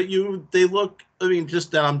next to it, they look. I mean,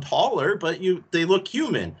 just that I'm taller, but they look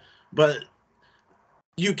human. But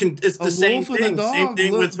you can. It's the same thing. Same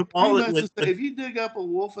thing with homology. If you dig up a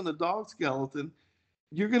wolf and a dog skeleton,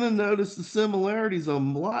 you're going to notice the similarities a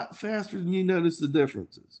lot faster than you notice the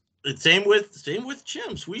differences. Same with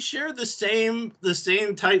chimps. We share the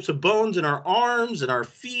same types of bones in our arms and our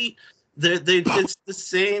feet. It's the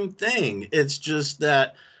same thing. It's just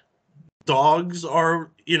that dogs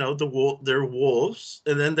are, they're wolves,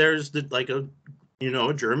 and then there's a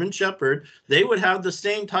German shepherd. They would have the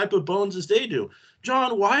same type of bones as they do.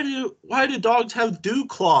 John, why do dogs have dew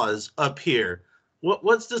claws up here?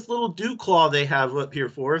 What's this little dew claw they have up here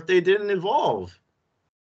for if they didn't evolve?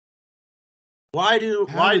 Why do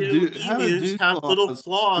emus have little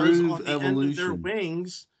claws on the end of their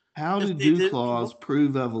wings? How do dew claws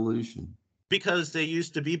prove evolution? Because they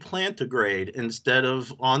used to be plantigrade instead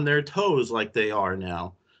of on their toes like they are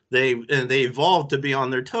now. They evolved to be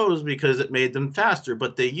on their toes because it made them faster,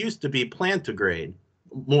 but they used to be plantigrade,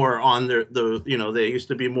 more on they used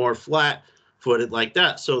to be more flat-footed like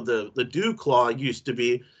that. So the dew claw used to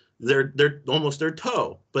be they're almost their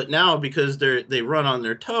toe, but now because they run on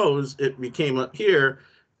their toes, it became up here,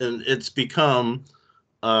 and it's become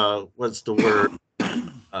what's the word?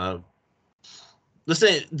 Let's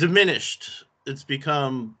say diminished. It's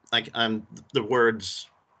become the words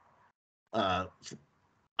out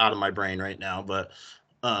of my brain right now, but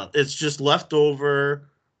it's just left over.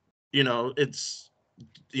 It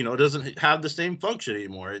doesn't have the same function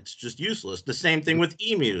anymore. It's just useless. The same thing with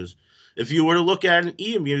emus. If you were to look at an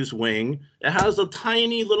emu's wing, it has a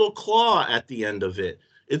tiny little claw at the end of it.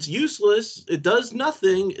 It's useless. It does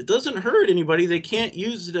nothing. It doesn't hurt anybody. They can't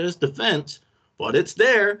use it as defense, but it's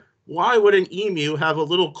there. Why would an emu have a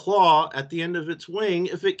little claw at the end of its wing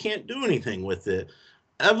if it can't do anything with it?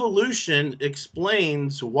 Evolution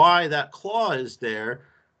explains why that claw is there.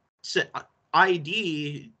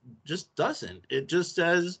 ID just doesn't. It just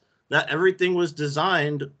says that everything was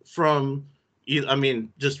designed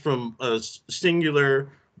just from a singular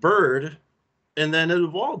bird, and then it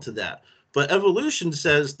evolved to that. But evolution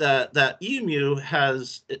says that emu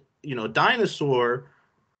has, dinosaur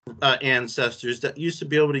ancestors that used to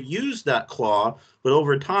be able to use that claw, but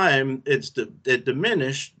over time it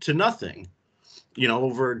diminished to nothing.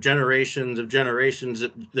 Over generations,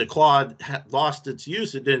 the claw lost its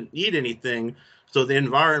use. It didn't eat anything. So the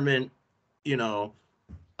environment,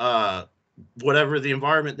 whatever the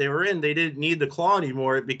environment they were in, they didn't need the claw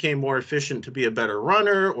anymore. It became more efficient to be a better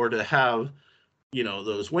runner or to have,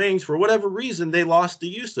 those wings. For whatever reason, they lost the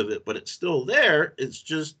use of it, but it's still there.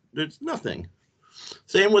 It's nothing.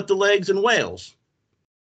 Same with the legs in whales.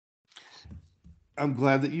 I'm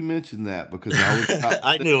glad that you mentioned that because I was about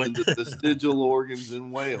I to knew it. mention the vestigial organs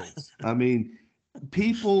in whales. I mean,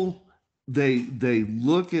 people they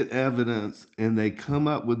look at evidence and they come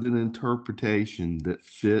up with an interpretation that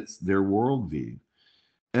fits their worldview.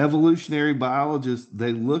 Evolutionary biologists,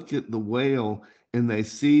 they look at the whale and they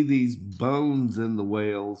see these bones in the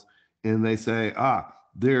whales and they say, ah,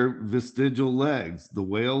 they're vestigial legs. The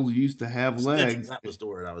whales used to have Vestigial, legs that was the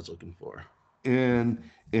word I was looking for. and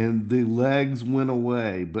the legs went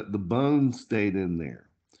away, but the bones stayed in there.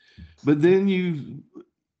 But then you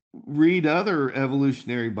read other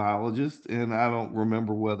evolutionary biologists, and I don't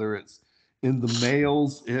remember whether it's in the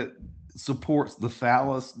males, it supports the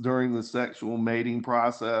phallus during the sexual mating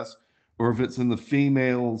process, or if it's in the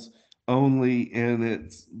females only and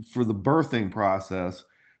it's for the birthing process.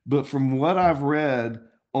 But from what I've read,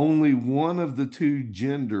 only one of the two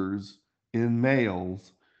genders in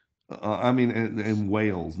males, I mean, in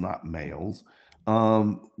whales, not males.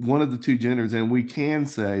 One of the two genders, and we can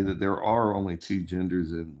say that there are only two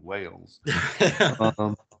genders in whales.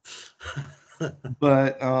 Um,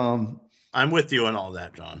 but I'm with you on all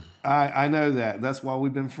that, John. I know that. That's why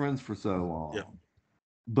we've been friends for so Yeah. long.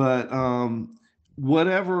 But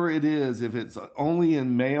whatever it is, if it's only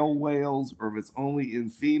in male whales or if it's only in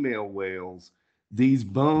female whales, these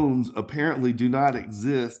bones apparently do not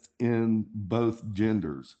exist in both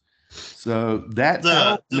genders. So that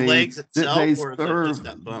tells The me legs that itself, or is it just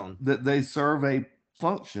that bone? they serve a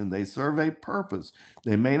function, they serve a purpose.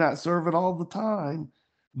 They may not serve it all the time,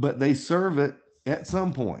 but they serve it at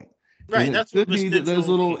some point. And Right, it that's what could be that those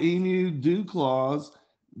vestigial little means. emu dew claws,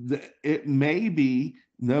 that it may be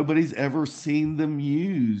nobody's ever seen them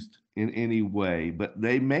used in any way, but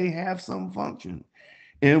they may have some function.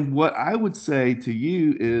 And what I would say to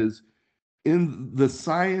you is in the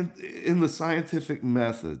scientific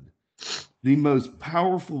method, the most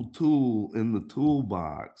powerful tool in the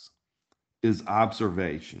toolbox is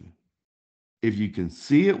observation. If you can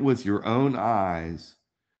see it with your own eyes,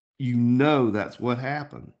 you know that's what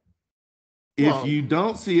happened. If Well, you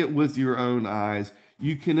don't see it with your own eyes,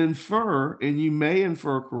 you can infer, and you may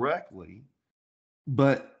infer correctly,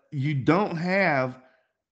 but you don't have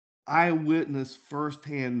eyewitness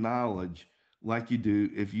firsthand knowledge like you do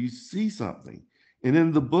if you see something. And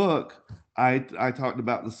in the book, I talked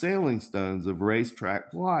about the sailing stones of racetrack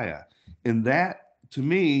playa. And that to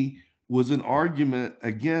me was an argument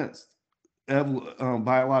against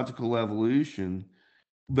biological evolution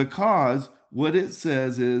because what it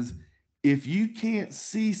says is if you can't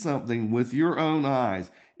see something with your own eyes,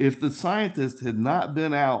 if the scientists had not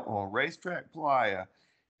been out on racetrack playa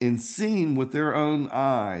and seen with their own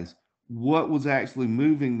eyes what was actually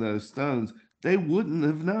moving those stones, they wouldn't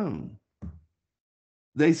have known.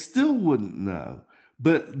 They still wouldn't know.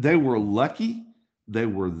 But they were lucky. They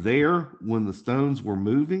were there when the stones were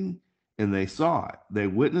moving and they saw it. They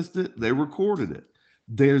witnessed it. They recorded it.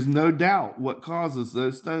 There's no doubt what causes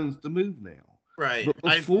those stones to move now. right. But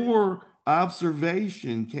before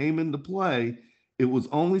observation came into play, it was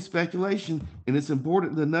only speculation. And it's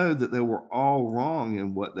important to know that they were all wrong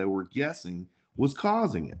in what they were guessing was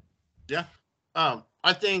causing it. Yeah.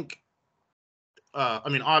 I think. I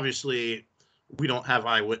mean, obviously, we don't have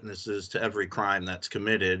eyewitnesses to every crime that's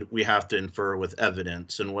committed. We have to infer with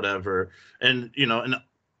evidence and whatever. And an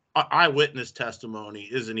eyewitness testimony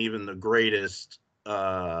isn't even the greatest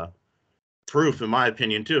proof, in my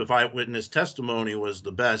opinion. Too, if eyewitness testimony was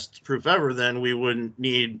the best proof ever, then we wouldn't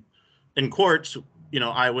need in courts.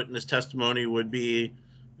 Eyewitness testimony would be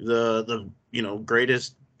the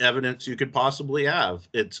greatest evidence you could possibly have.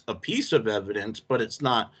 It's a piece of evidence, but it's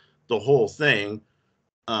not the whole thing.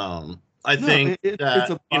 I No, think it's that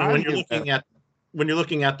a body of evidence. when you're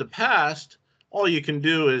looking at the past, all you can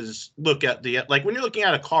do is look at the like when you're looking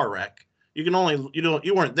at a car wreck. You can only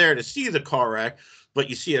you weren't there to see the car wreck, but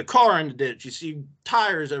you see a car in the ditch. You see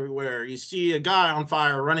tires everywhere. You see a guy on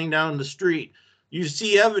fire running down the street. You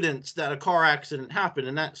see evidence that a car accident happened,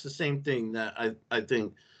 and that's the same thing that I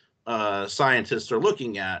think scientists are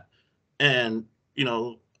looking at. And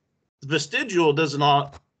vestigial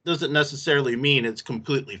doesn't necessarily mean it's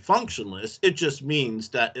completely functionless. It just means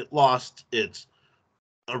that it lost its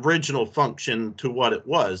original function to what it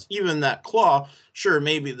was. Even that claw, sure,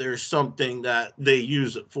 maybe there's something that they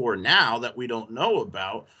use it for now that we don't know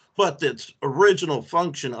about, but its original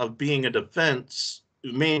function of being a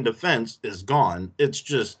main defense is gone. It's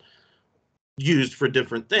just used for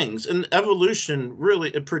different things. And evolution really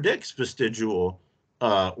it predicts vestigial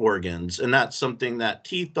organs, and that's something that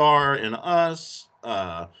teeth are in us.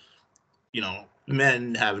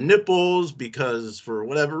 Men have nipples because for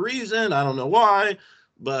whatever reason, I don't know why,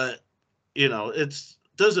 but it's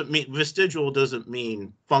doesn't mean vestigial doesn't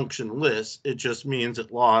mean functionless. It just means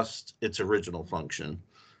it lost its original function.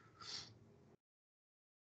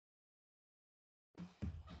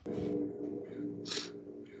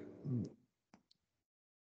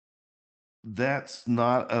 That's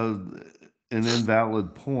not an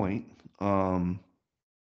invalid point.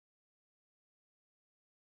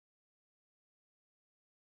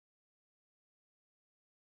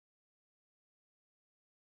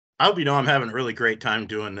 I hope you know I'm having a really great time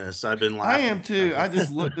doing this. I've been laughing. I am too. I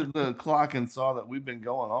just looked at the clock and saw that we've been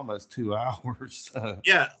going almost 2 hours.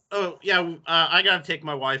 Yeah. Oh, yeah. I got to take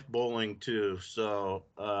my wife bowling too, so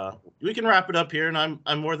we can wrap it up here. And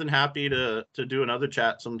I'm more than happy to do another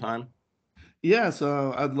chat sometime. Yeah,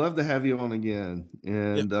 so I'd love to have you on again.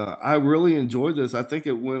 And I really enjoyed this. I think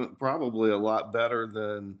it went probably a lot better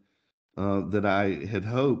than that I had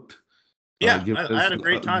hoped. Yeah, Given I had a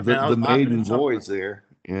great time, man. I the was laughing maiden and chuckling. voice there,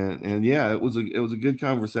 and yeah, it was a good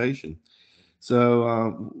conversation.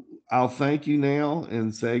 So I'll thank you now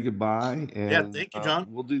and say goodbye, Yeah, and thank you, John.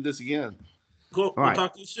 we'll do this again. Cool. All We'll right,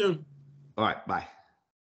 talk to you soon. all right, bye.